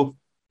also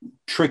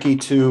tricky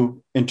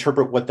to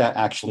interpret what that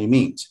actually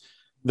means.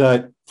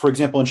 That, for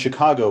example, in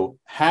Chicago,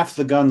 half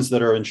the guns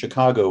that are in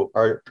Chicago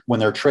are, when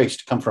they're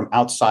traced, come from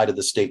outside of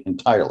the state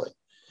entirely.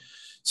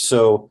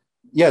 So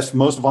yes,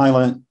 most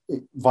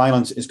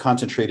violence is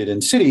concentrated in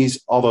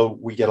cities, although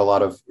we get a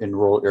lot of in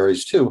rural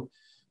areas too.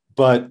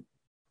 But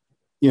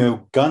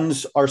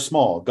guns are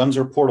small, guns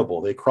are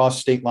portable. They cross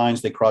state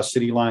lines, they cross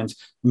city lines.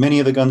 Many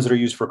of the guns that are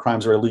used for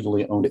crimes are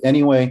illegally owned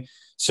anyway.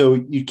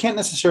 So you can't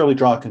necessarily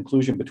draw a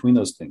conclusion between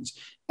those things.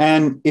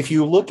 And if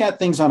you look at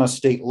things on a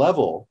state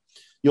level,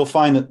 you'll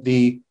find that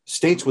the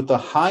states with the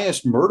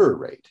highest murder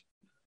rate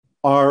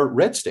are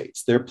red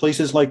states. They're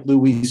places like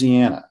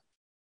Louisiana,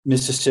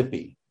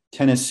 Mississippi,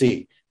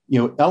 Tennessee.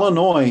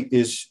 Illinois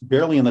is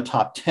barely in the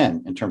top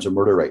 10 in terms of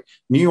murder rate.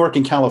 New York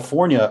and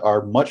California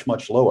are much,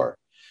 much lower.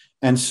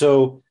 And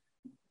so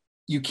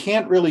you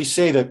can't really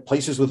say that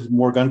places with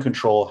more gun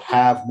control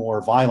have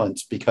more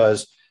violence,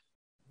 because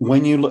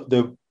when you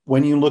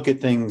look at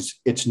things,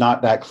 it's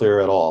not that clear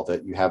at all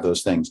that you have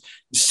those things.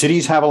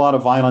 Cities have a lot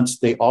of violence.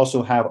 They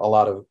also have a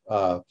lot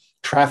of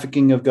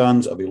trafficking of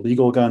guns, of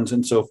illegal guns,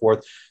 and so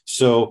forth.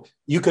 So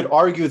you could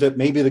argue that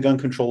maybe the gun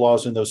control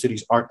laws in those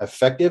cities aren't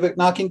effective at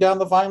knocking down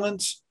the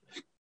violence.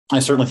 I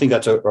certainly think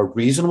that's a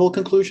reasonable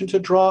conclusion to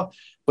draw,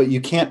 but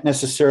you can't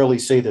necessarily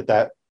say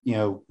that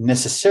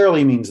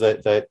necessarily means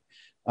that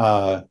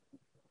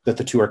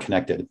the two are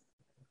connected.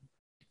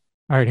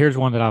 All right, here's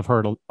one that I've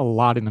heard a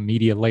lot in the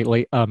media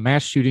lately.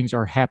 Mass shootings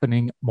are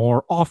happening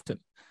more often.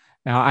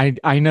 Now,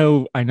 I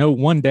know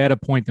one data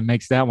point that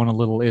makes that one a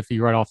little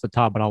iffy right off the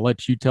top, but I'll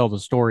let you tell the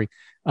story.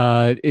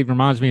 It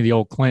reminds me of the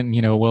old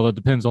Clinton, well, it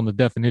depends on the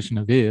definition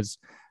of is.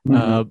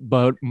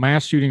 But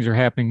mass shootings are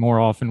happening more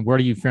often. Where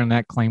do you find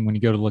that claim when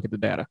you go to look at the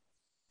data?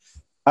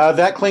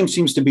 That claim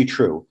seems to be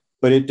true,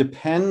 but it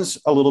depends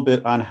a little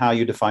bit on how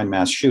you define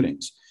mass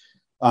shootings.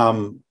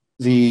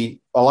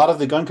 A lot of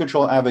the gun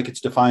control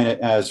advocates define it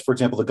as, for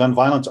example, the Gun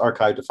Violence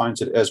Archive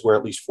defines it as where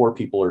at least 4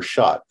 people are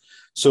shot.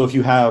 So if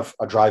you have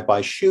a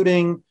drive-by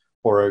shooting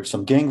or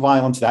some gang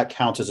violence, that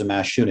counts as a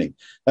mass shooting.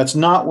 That's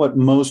not what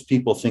most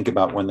people think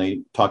about when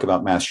they talk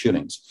about mass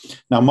shootings.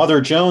 Now, Mother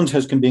Jones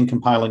has been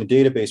compiling a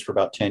database for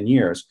about 10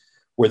 years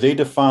where they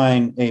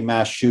define a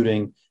mass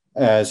shooting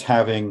as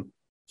having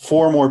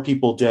 4 more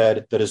people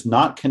dead that is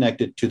not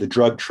connected to the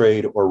drug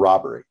trade or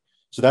robbery.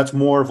 So that's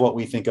more of what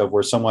we think of,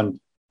 where someone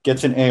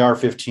gets an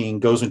AR-15,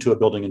 goes into a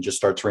building and just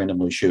starts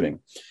randomly shooting.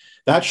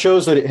 That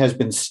shows that it has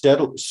been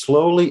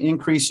slowly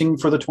increasing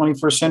for the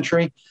 21st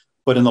century,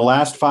 but in the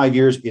last 5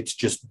 years, it's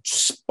just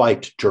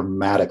spiked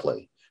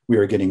dramatically. We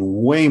are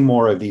getting way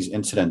more of these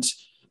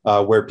incidents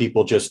where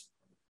people just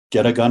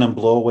get a gun and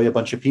blow away a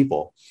bunch of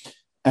people.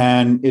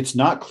 And it's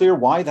not clear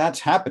why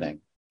that's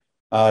happening.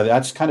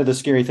 That's kind of the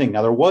scary thing.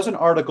 Now, there was an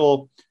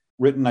article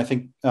written, I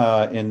think,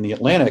 in The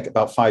Atlantic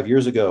about 5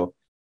 years ago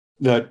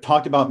that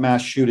talked about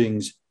mass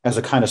shootings as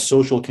a kind of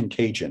social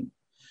contagion,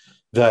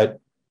 that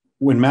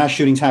when mass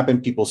shootings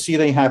happen, people see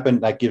they happen,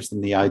 that gives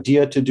them the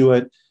idea to do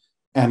it.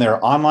 And there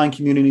are online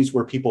communities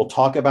where people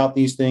talk about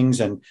these things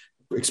and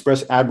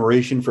express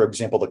admiration, for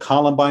example, the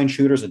Columbine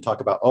shooters, and talk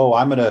about, oh,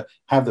 I'm going to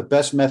have the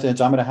best methods,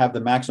 I'm going to have the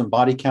maximum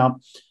body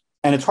count.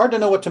 And it's hard to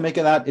know what to make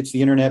of that. It's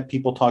the internet.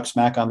 People talk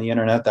smack on the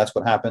internet. That's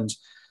what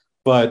happens.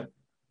 But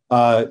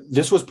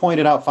this was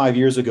pointed out 5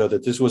 years ago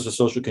that this was a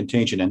social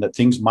contagion and that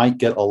things might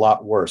get a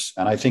lot worse.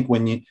 And I think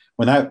when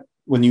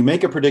you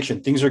make a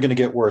prediction, things are going to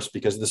get worse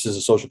because this is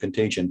a social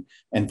contagion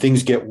and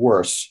things get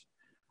worse,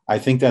 I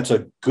think that's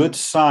a good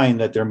sign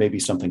that there may be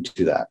something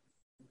to that.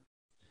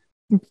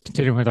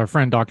 Continuing with our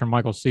friend, Dr.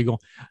 Michael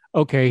Siegel.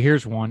 Okay,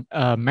 here's one.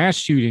 Mass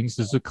shootings,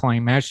 this is a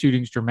claim. Mass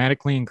shootings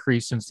dramatically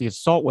increased since the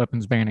assault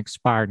weapons ban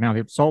expired. Now,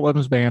 the assault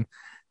weapons ban,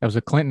 that was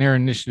a Clinton-era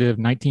initiative,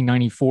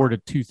 1994 to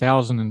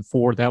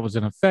 2004. That was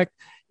in effect.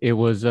 It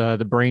was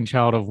the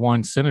brainchild of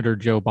one Senator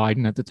Joe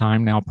Biden at the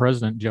time, now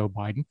President Joe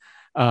Biden.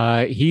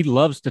 He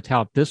loves to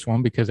tout this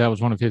one because that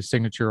was one of his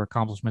signature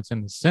accomplishments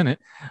in the Senate.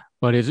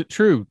 But is it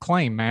true?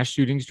 Claim mass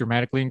shootings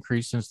dramatically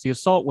increased since the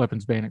assault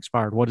weapons ban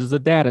expired. What does the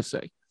data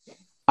say?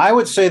 I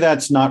would say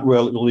that's not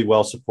really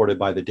well supported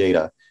by the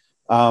data.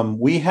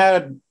 We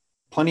had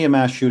plenty of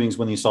mass shootings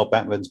when the assault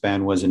weapons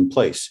ban was in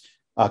place.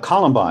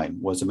 Columbine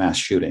was a mass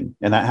shooting,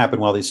 and that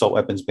happened while the assault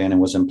weapons ban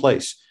was in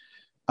place.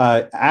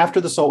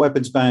 After the assault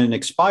weapons ban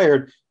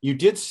expired, you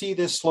did see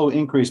this slow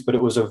increase, but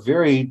it was a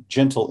very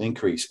gentle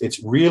increase.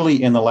 It's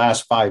really in the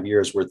last 5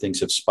 years where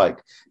things have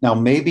spiked. Now,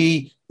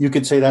 maybe you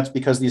could say that's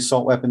because the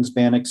assault weapons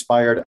ban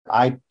expired.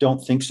 I don't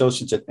think so,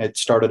 since it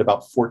started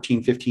about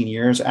 14, 15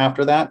 years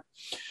after that.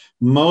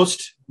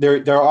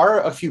 There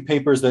are a few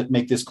papers that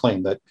make this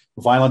claim that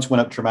violence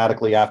went up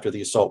dramatically after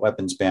the assault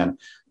weapons ban,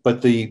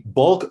 but the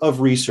bulk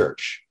of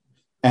research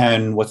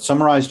and what's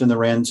summarized in the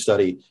RAND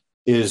study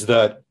is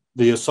that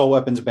the assault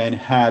weapons ban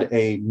had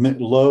a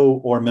low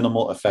or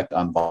minimal effect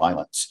on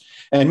violence.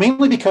 And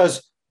mainly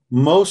because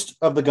most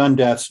of the gun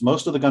deaths,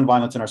 most of the gun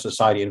violence in our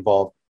society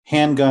involve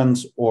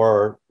handguns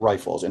or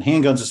rifles, and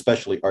handguns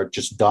especially are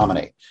just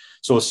dominate.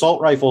 So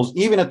assault rifles,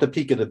 even at the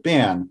peak of the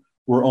ban,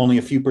 were only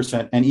a few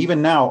percent, and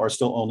even now are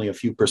still only a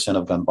few percent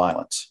of gun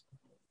violence.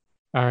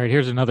 All right,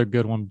 here's another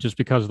good one, just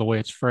because of the way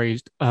it's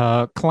phrased.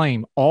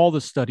 Claim all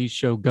the studies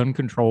show gun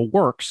control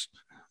works.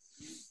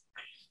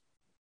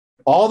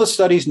 All the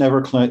studies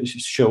never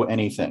show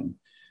anything.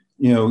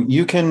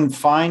 You can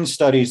find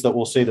studies that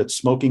will say that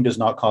smoking does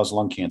not cause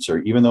lung cancer,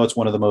 even though it's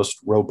one of the most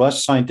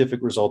robust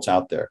scientific results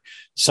out there.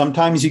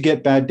 Sometimes you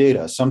get bad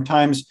data.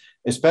 Sometimes,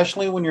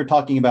 especially when you're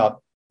talking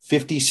about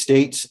 50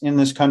 states in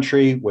this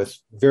country with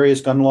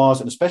various gun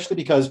laws, and especially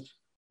because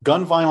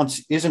gun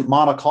violence isn't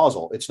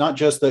monocausal. It's not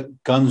just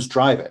that guns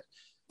drive it.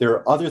 There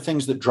are other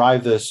things that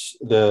drive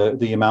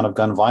the amount of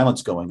gun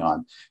violence going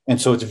on. And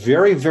so it's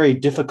very, very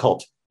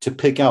difficult to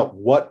pick out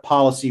what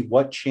policy,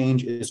 what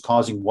change is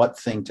causing what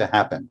thing to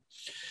happen.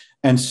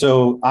 And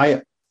so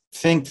I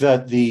think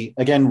that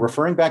again,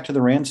 referring back to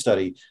the RAND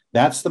study,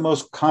 that's the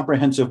most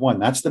comprehensive one.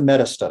 That's the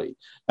meta study.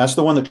 That's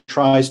the one that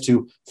tries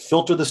to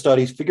filter the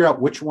studies, figure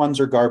out which ones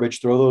are garbage,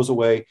 throw those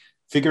away,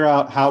 figure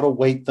out how to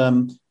weight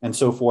them, and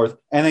so forth.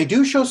 And they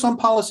do show some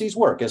policies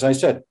work. As I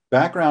said,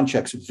 background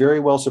checks, very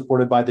well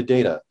supported by the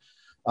data.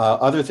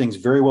 Other things,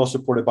 very well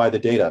supported by the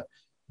data.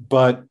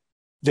 But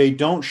they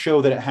don't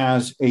show that it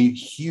has a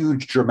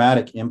huge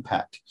dramatic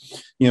impact.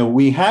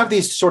 We have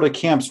these sort of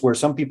camps where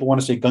some people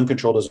want to say gun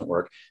control doesn't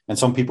work, and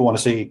some people want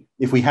to say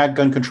if we had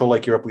gun control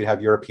like Europe, we'd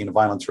have European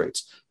violence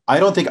rates. I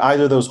don't think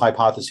either of those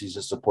hypotheses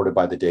is supported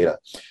by the data.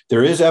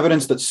 There is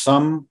evidence that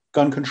some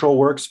gun control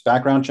works,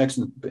 background checks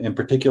in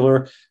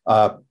particular,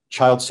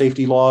 child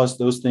safety laws,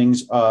 those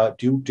things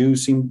do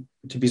seem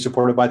to be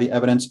supported by the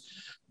evidence.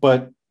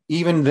 But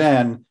even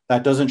then,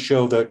 that doesn't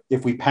show that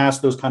if we pass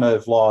those kind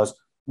of laws,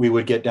 we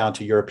would get down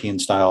to European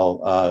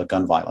style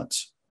gun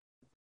violence.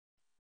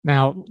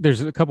 Now,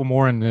 there's a couple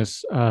more in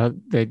this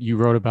that you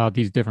wrote about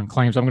these different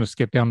claims. I'm going to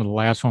skip down to the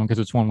last one because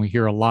it's one we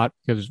hear a lot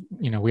because,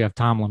 we have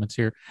time limits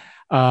here.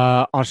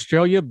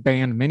 Australia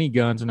banned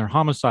miniguns and their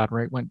homicide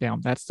rate went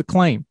down. That's the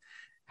claim.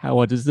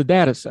 What does the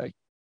data say?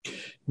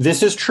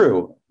 This is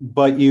true,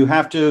 but you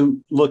have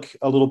to look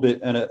a little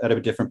bit at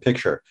a different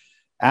picture.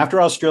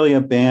 After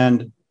Australia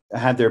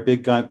had their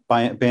big gun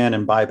ban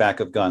and buyback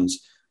of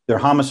guns, their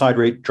homicide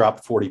rate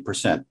dropped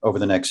 40% over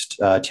the next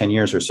 10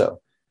 years or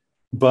so.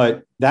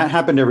 But that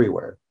happened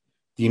everywhere.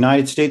 The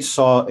United States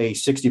saw a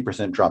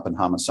 60% drop in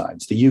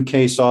homicides. The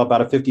UK saw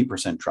about a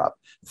 50% drop.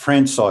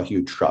 France saw a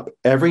huge drop.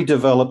 Every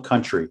developed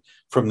country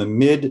from the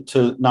mid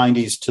to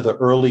 90s to the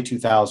early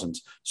 2000s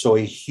saw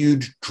a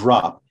huge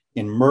drop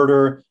in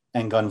murder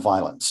and gun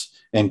violence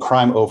and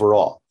crime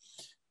overall.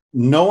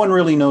 No one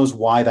really knows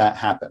why that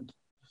happened.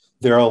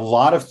 There are a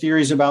lot of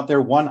theories about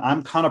there. One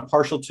I'm kind of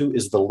partial to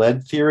is the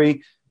lead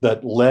theory,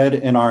 that lead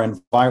in our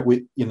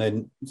environment. In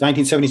the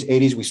 1970s,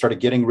 80s, we started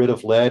getting rid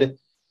of lead,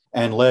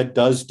 and lead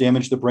does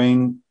damage the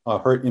brain,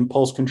 hurt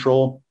impulse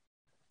control.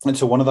 And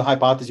so one of the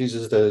hypotheses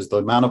is that as the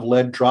amount of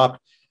lead dropped,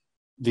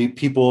 the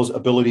people's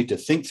ability to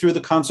think through the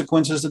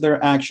consequences of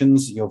their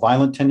actions.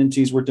 Violent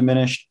tendencies were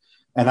diminished,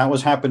 and that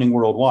was happening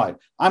worldwide.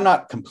 I'm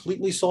not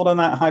completely sold on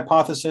that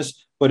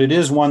hypothesis, but it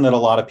is one that a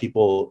lot of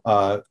people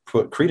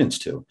put credence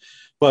to.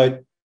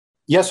 But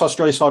yes,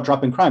 Australia saw a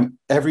drop in crime.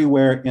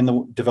 Everywhere in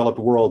the developed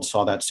world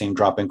saw that same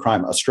drop in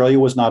crime. Australia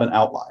was not an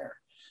outlier.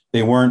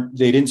 They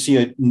didn't see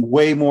a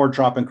way more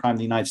drop in crime than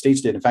the United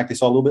States did. In fact, they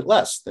saw a little bit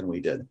less than we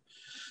did.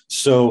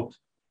 So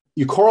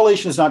your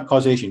correlation is not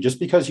causation. Just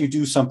because you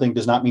do something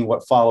does not mean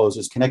what follows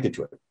is connected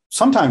to it.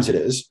 Sometimes it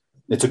is.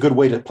 It's a good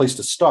place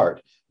to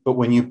start. But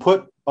when you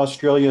put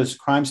Australia's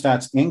crime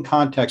stats in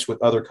context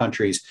with other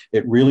countries,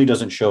 it really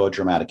doesn't show a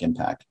dramatic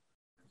impact.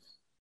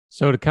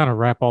 So to kind of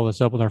wrap all this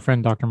up with our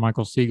friend, Dr.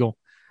 Michael Siegel,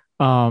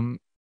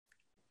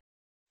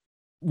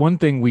 one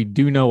thing we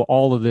do know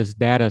all of this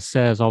data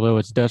says, although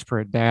it's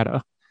desperate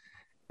data,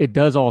 it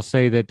does all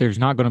say that there's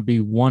not going to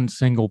be one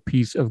single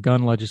piece of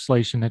gun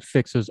legislation that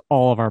fixes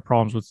all of our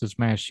problems with this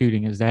mass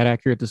shooting. Is that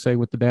accurate to say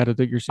with the data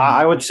that you're seeing?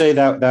 I would say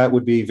that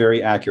would be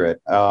very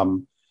accurate. I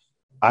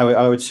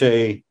would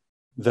say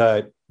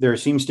that there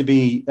seems to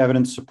be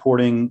evidence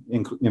supporting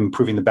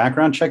improving the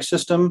background check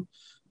system.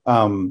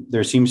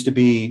 There seems to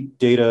be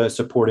data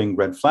supporting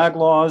red flag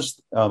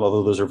laws,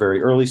 although those are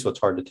very early, so it's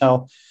hard to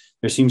tell.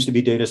 There seems to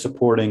be data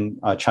supporting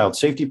child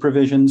safety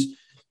provisions.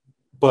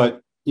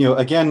 But,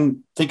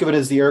 again, think of it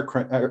as the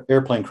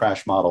airplane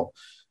crash model.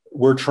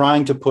 We're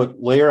trying to put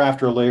layer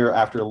after layer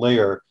after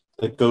layer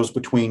that goes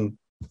between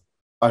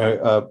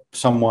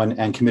someone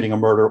and committing a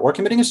murder or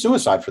committing a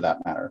suicide, for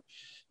that matter.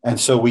 And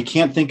so we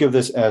can't think of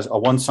this as a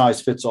one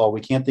size fits all.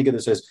 We can't think of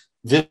this as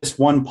this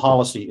one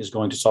policy is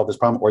going to solve this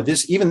problem, or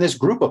even this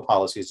group of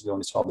policies is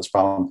going to solve this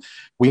problem.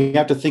 We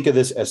have to think of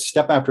this as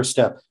step after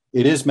step.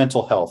 It is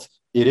mental health.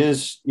 It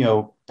is,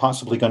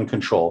 possibly gun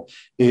control.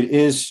 It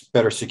is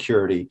better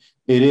security.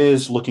 It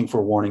is looking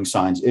for warning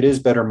signs. It is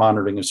better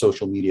monitoring of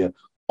social media.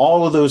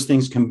 All of those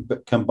things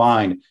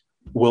combined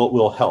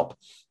will help.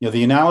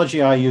 The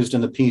analogy I used in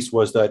the piece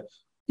was that,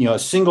 a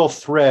single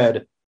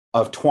thread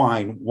of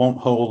twine won't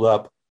hold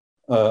up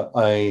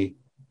a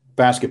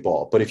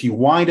basketball, but if you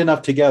wind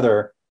enough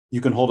together,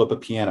 you can hold up a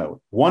piano.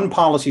 One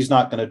policy is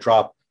not going to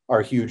drop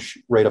our huge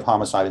rate of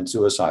homicide and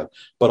suicide,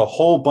 but a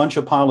whole bunch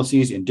of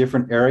policies in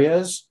different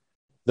areas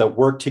that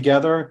work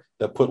together,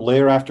 that put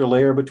layer after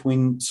layer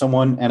between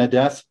someone and a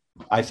death,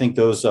 I think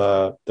those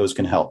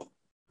can help.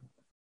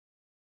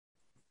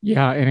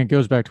 Yeah, and it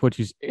goes back to what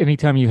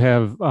anytime you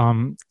have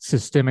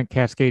systemic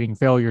cascading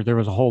failure, there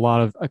was a whole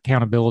lot of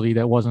accountability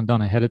that wasn't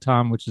done ahead of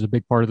time, which is a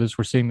big part of this.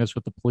 We're seeing this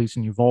with the police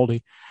in Uvalde,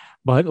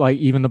 but like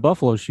even the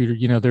Buffalo shooter,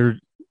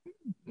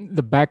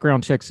 the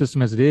background check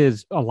system as it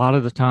is, a lot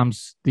of the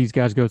times these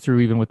guys go through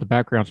even with the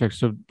background check.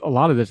 So a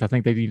lot of this, I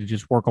think they need to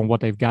just work on what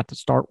they've got to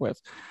start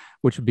with,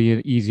 which would be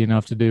easy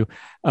enough to do.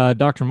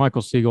 Dr.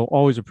 Michael Siegel,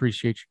 always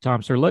appreciate your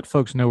time, sir. Let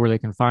folks know where they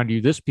can find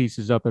you. This piece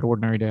is up at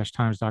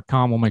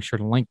ordinary-times.com. We'll make sure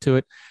to link to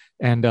it.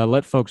 And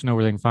let folks know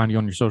where they can find you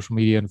on your social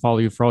media and follow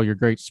you for all your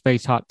great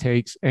space hot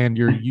takes and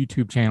your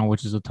YouTube channel,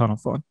 which is a ton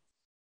of fun.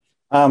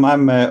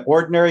 I'm at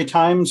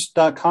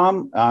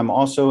ordinary-times.com. I'm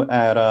also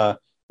at,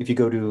 if you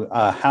go to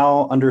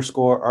Hal_RTFLC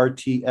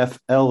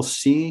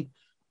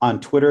on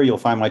Twitter, you'll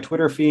find my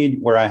Twitter feed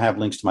where I have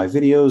links to my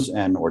videos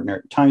and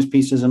Ordinary Times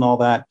pieces and all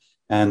that.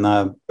 And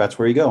that's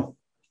where you go.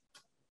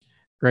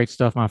 Great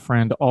stuff, my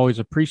friend. Always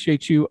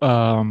appreciate you.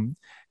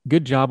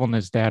 Good job on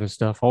this data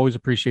stuff. Always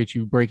appreciate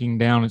you breaking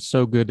down. It's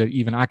so good that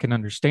even I can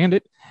understand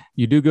it.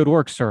 You do good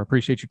work, sir.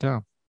 Appreciate your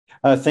time.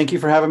 Thank you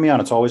for having me on.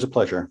 It's always a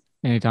pleasure.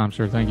 Anytime,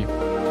 sir. Thank you.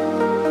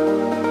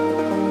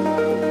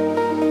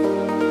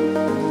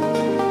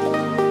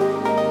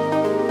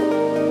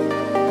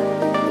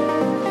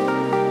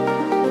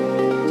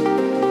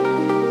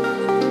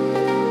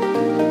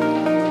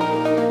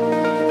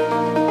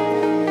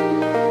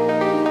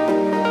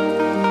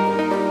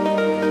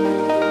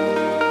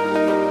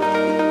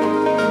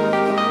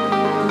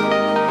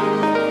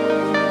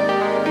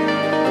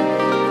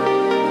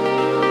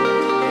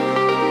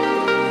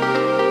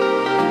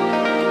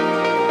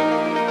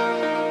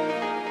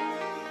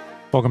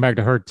 Welcome back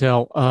to Heard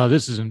Tell.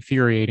 This is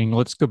infuriating.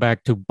 Let's go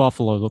back to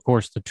Buffalo. Of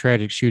course, the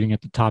tragic shooting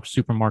at the Tops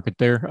supermarket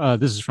there.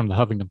 This is from the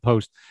Huffington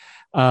Post.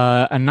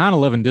 A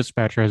 9/11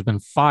 dispatcher has been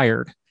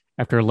fired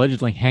after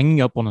allegedly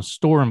hanging up on a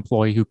store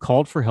employee who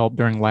called for help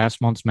during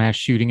last month's mass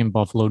shooting in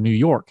Buffalo, New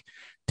York.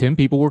 10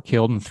 people were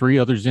killed and 3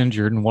 others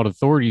injured in what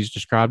authorities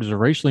described as a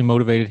racially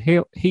motivated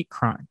hate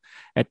crime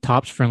at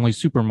Tops Friendly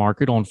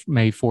Supermarket on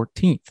May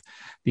 14th.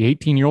 The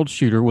 18-year-old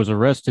shooter was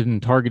arrested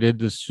and targeted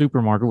the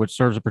supermarket, which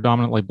serves a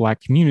predominantly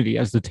black community.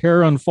 As the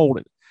terror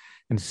unfolded,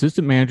 an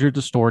assistant manager at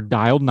the store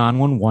dialed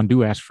 911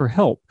 to ask for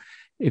help.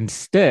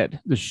 Instead,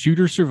 the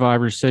shooter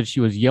survivor said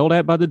she was yelled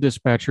at by the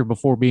dispatcher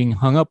before being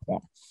hung up on.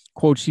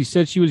 Quote, she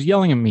said she was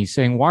yelling at me,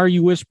 saying, "Why are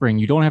you whispering?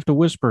 You don't have to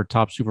whisper,"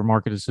 Top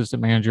Supermarket assistant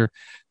manager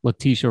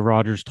Letitia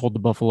Rogers told the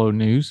Buffalo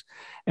News.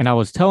 "And I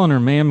was telling her,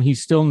 ma'am,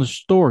 he's still in the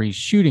store. He's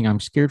shooting. I'm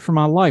scared for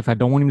my life. I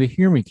don't want him to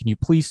hear me. Can you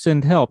please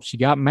send help?" She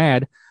got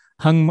mad,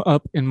 hung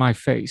up in my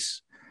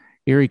face.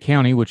 Erie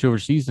County, which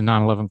oversees the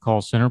 911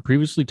 call center,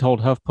 previously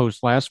told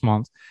HuffPost last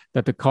month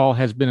that the call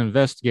has been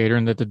investigated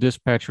and that the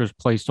dispatcher was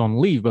placed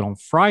on leave. But on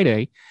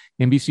Friday,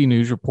 NBC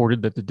News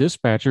reported that the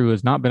dispatcher, who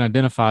has not been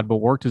identified but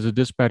worked as a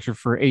dispatcher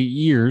for 8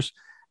 years,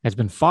 has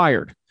been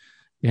fired.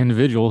 The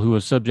individual, who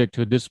was subject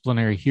to a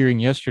disciplinary hearing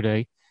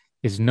yesterday,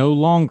 is no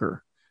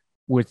longer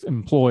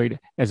employed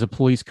as a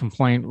police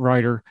complaint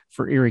writer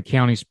for Erie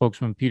County.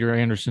 Spokesman Peter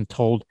Anderson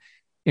told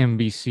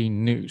NBC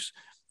News.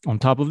 On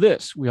top of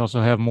this, we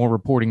also have more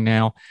reporting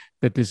now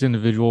that this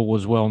individual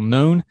was well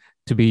known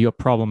to be a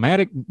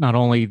problematic, not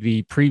only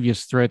the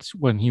previous threats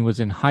when he was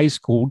in high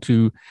school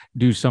to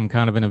do some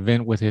kind of an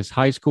event with his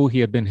high school. He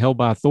had been held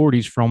by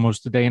authorities for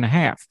almost a day and a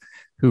half,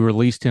 who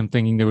released him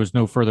thinking there was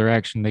no further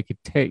action they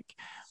could take.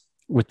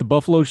 With the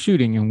Buffalo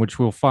shooting, in which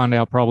we'll find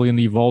out probably in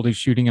the Uvalde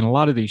shooting and a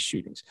lot of these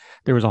shootings,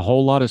 there was a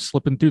whole lot of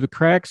slipping through the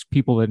cracks,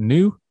 people that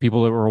knew,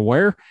 people that were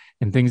aware,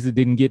 and things that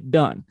didn't get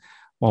done.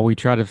 While we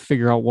try to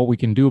figure out what we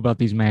can do about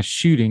these mass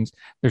shootings,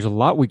 there's a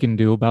lot we can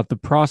do about the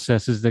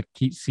processes that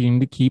seem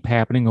to keep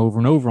happening over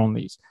and over on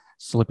these.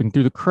 Slipping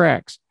through the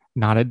cracks,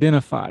 not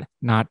identified,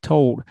 not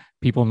told,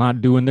 people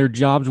not doing their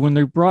jobs when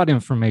they brought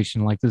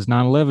information, like this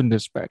 911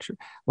 dispatcher,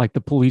 like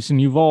the police in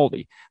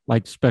Uvalde,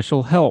 like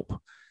special help.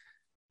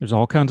 There's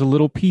all kinds of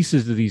little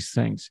pieces to these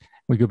things.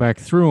 We go back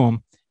through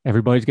them.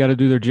 Everybody's got to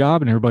do their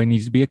job and everybody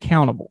needs to be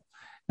accountable.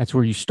 That's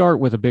where you start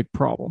with a big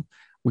problem.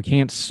 We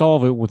can't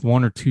solve it with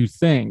one or two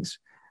things,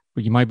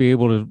 but you might be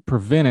able to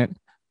prevent it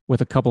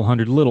with a couple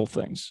hundred little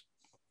things.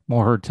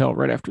 More Heard Tell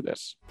right after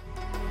this.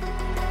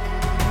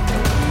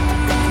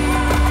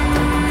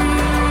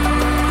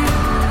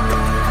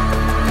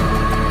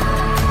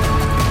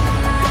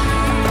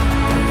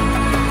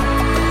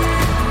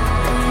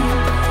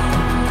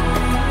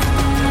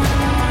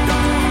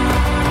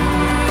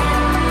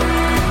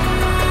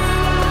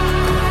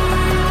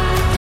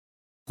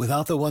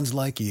 Without the ones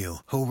like you,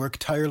 who work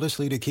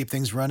tirelessly to keep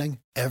things running,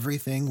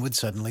 everything would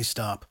suddenly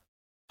stop.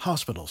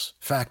 Hospitals,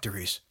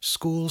 factories,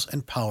 schools,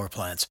 and power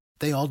plants,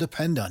 they all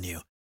depend on you.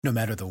 No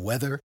matter the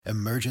weather,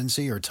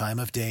 emergency, or time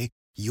of day,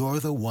 you're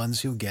the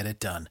ones who get it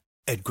done.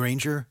 At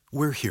Grainger,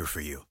 we're here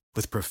for you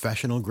with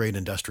professional-grade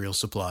industrial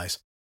supplies.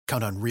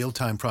 Count on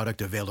real-time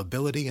product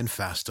availability and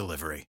fast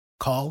delivery.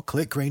 Call,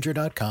 click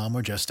Grainger.com,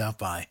 or just stop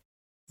by.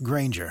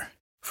 Grainger,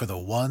 for the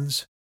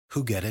ones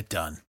who get it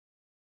done.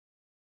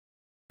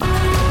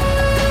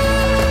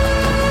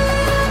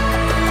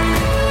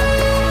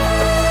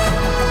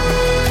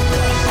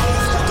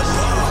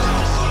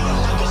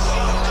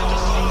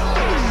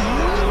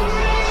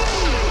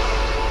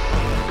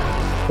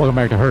 Welcome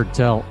back to Heard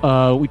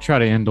Tell. We try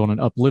to end on an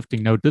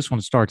uplifting note. This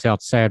one starts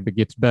out sad but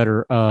gets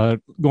better.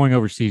 Going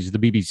overseas, the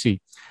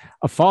BBC.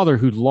 A father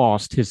who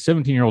lost his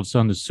 17-year-old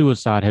son to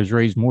suicide has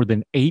raised more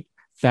than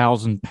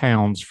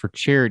 £8,000 for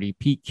charity.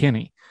 Pete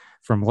Kenny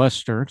from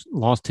Leicester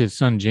lost his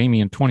son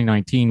Jamie in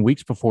 2019,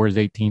 weeks before his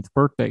 18th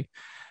birthday.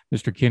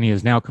 Mr. Kenny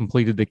has now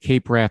completed the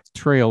Cape Wrath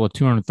Trail, a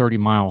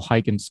 230-mile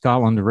hike in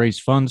Scotland, to raise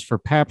funds for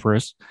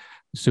Papyrus,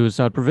 the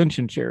suicide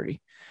prevention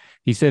charity.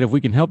 He said, if we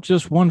can help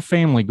just one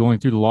family going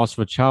through the loss of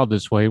a child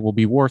this way, it will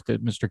be worth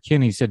it. Mr.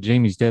 Kenny said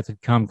Jamie's death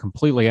had come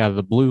completely out of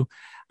the blue.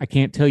 I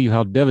can't tell you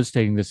how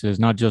devastating this is,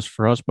 not just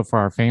for us, but for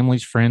our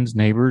families, friends,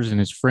 neighbors,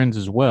 and his friends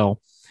as well.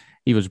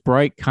 He was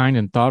bright, kind,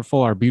 and thoughtful,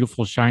 our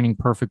beautiful, shining,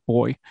 perfect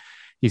boy.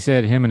 He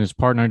said him and his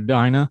partner,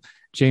 Dinah,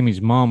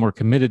 Jamie's mom, were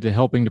committed to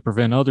helping to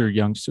prevent other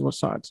young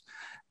suicides.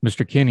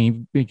 Mr. Kenny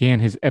began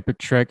his epic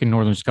trek in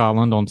northern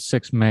Scotland on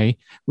 6 May.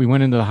 We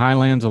went into the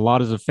Highlands a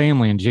lot as a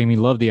family, and Jamie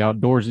loved the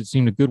outdoors. It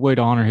seemed a good way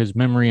to honor his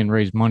memory and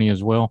raise money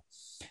as well.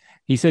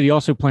 He said he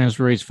also plans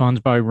to raise funds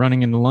by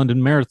running in the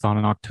London Marathon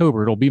in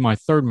October. It'll be my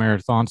third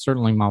marathon,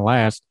 certainly my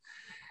last,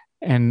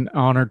 and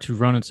honored to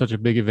run in such a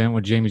big event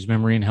with Jamie's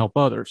memory and help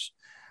others.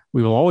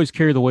 We will always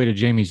carry the weight of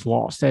Jamie's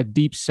loss. That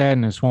deep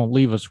sadness won't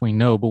leave us, we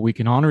know, but we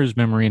can honor his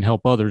memory and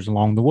help others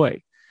along the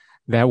way.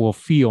 That will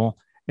feel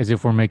as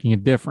if we're making a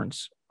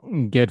difference.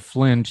 Ged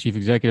Flynn, chief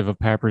executive of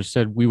Papyrus,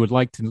 said, we would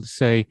like to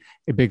say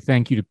a big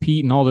thank you to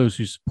Pete and all those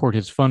who support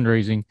his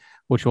fundraising,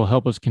 which will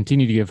help us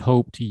continue to give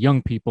hope to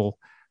young people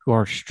who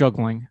are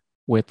struggling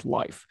with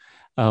life.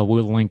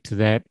 We'll link to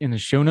that in the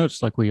show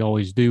notes like we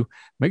always do.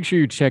 Make sure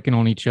you're checking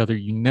on each other.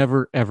 You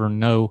never, ever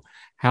know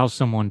how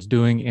someone's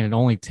doing, and it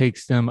only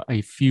takes them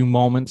a few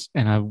moments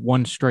and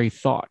one stray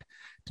thought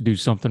to do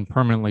something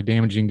permanently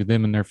damaging to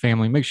them and their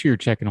family. Make sure you're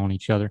checking on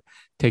each other,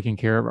 taking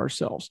care of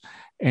ourselves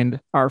and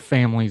our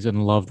families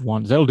and loved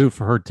ones. That'll do it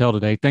for Heard Tell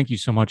today. Thank you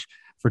so much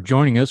for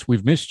joining us.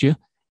 We've missed you.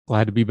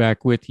 Glad to be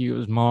back with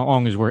you. As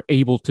long as we're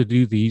able to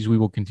do these, we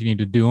will continue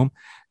to do them.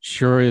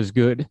 Sure is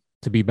good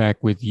to be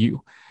back with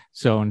you.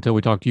 So until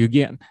we talk to you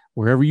again,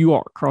 wherever you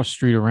are, across the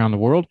street, around the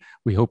world,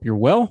 we hope you're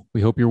well.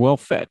 We hope you're well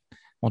fed.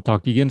 We'll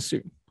talk to you again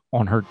soon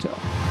on Heard Tell.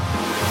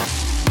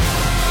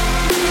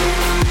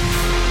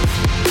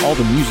 All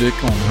the music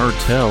on Heard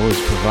Tell is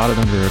provided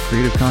under a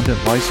Creative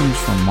Content license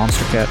from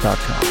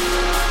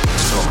MonsterCat.com.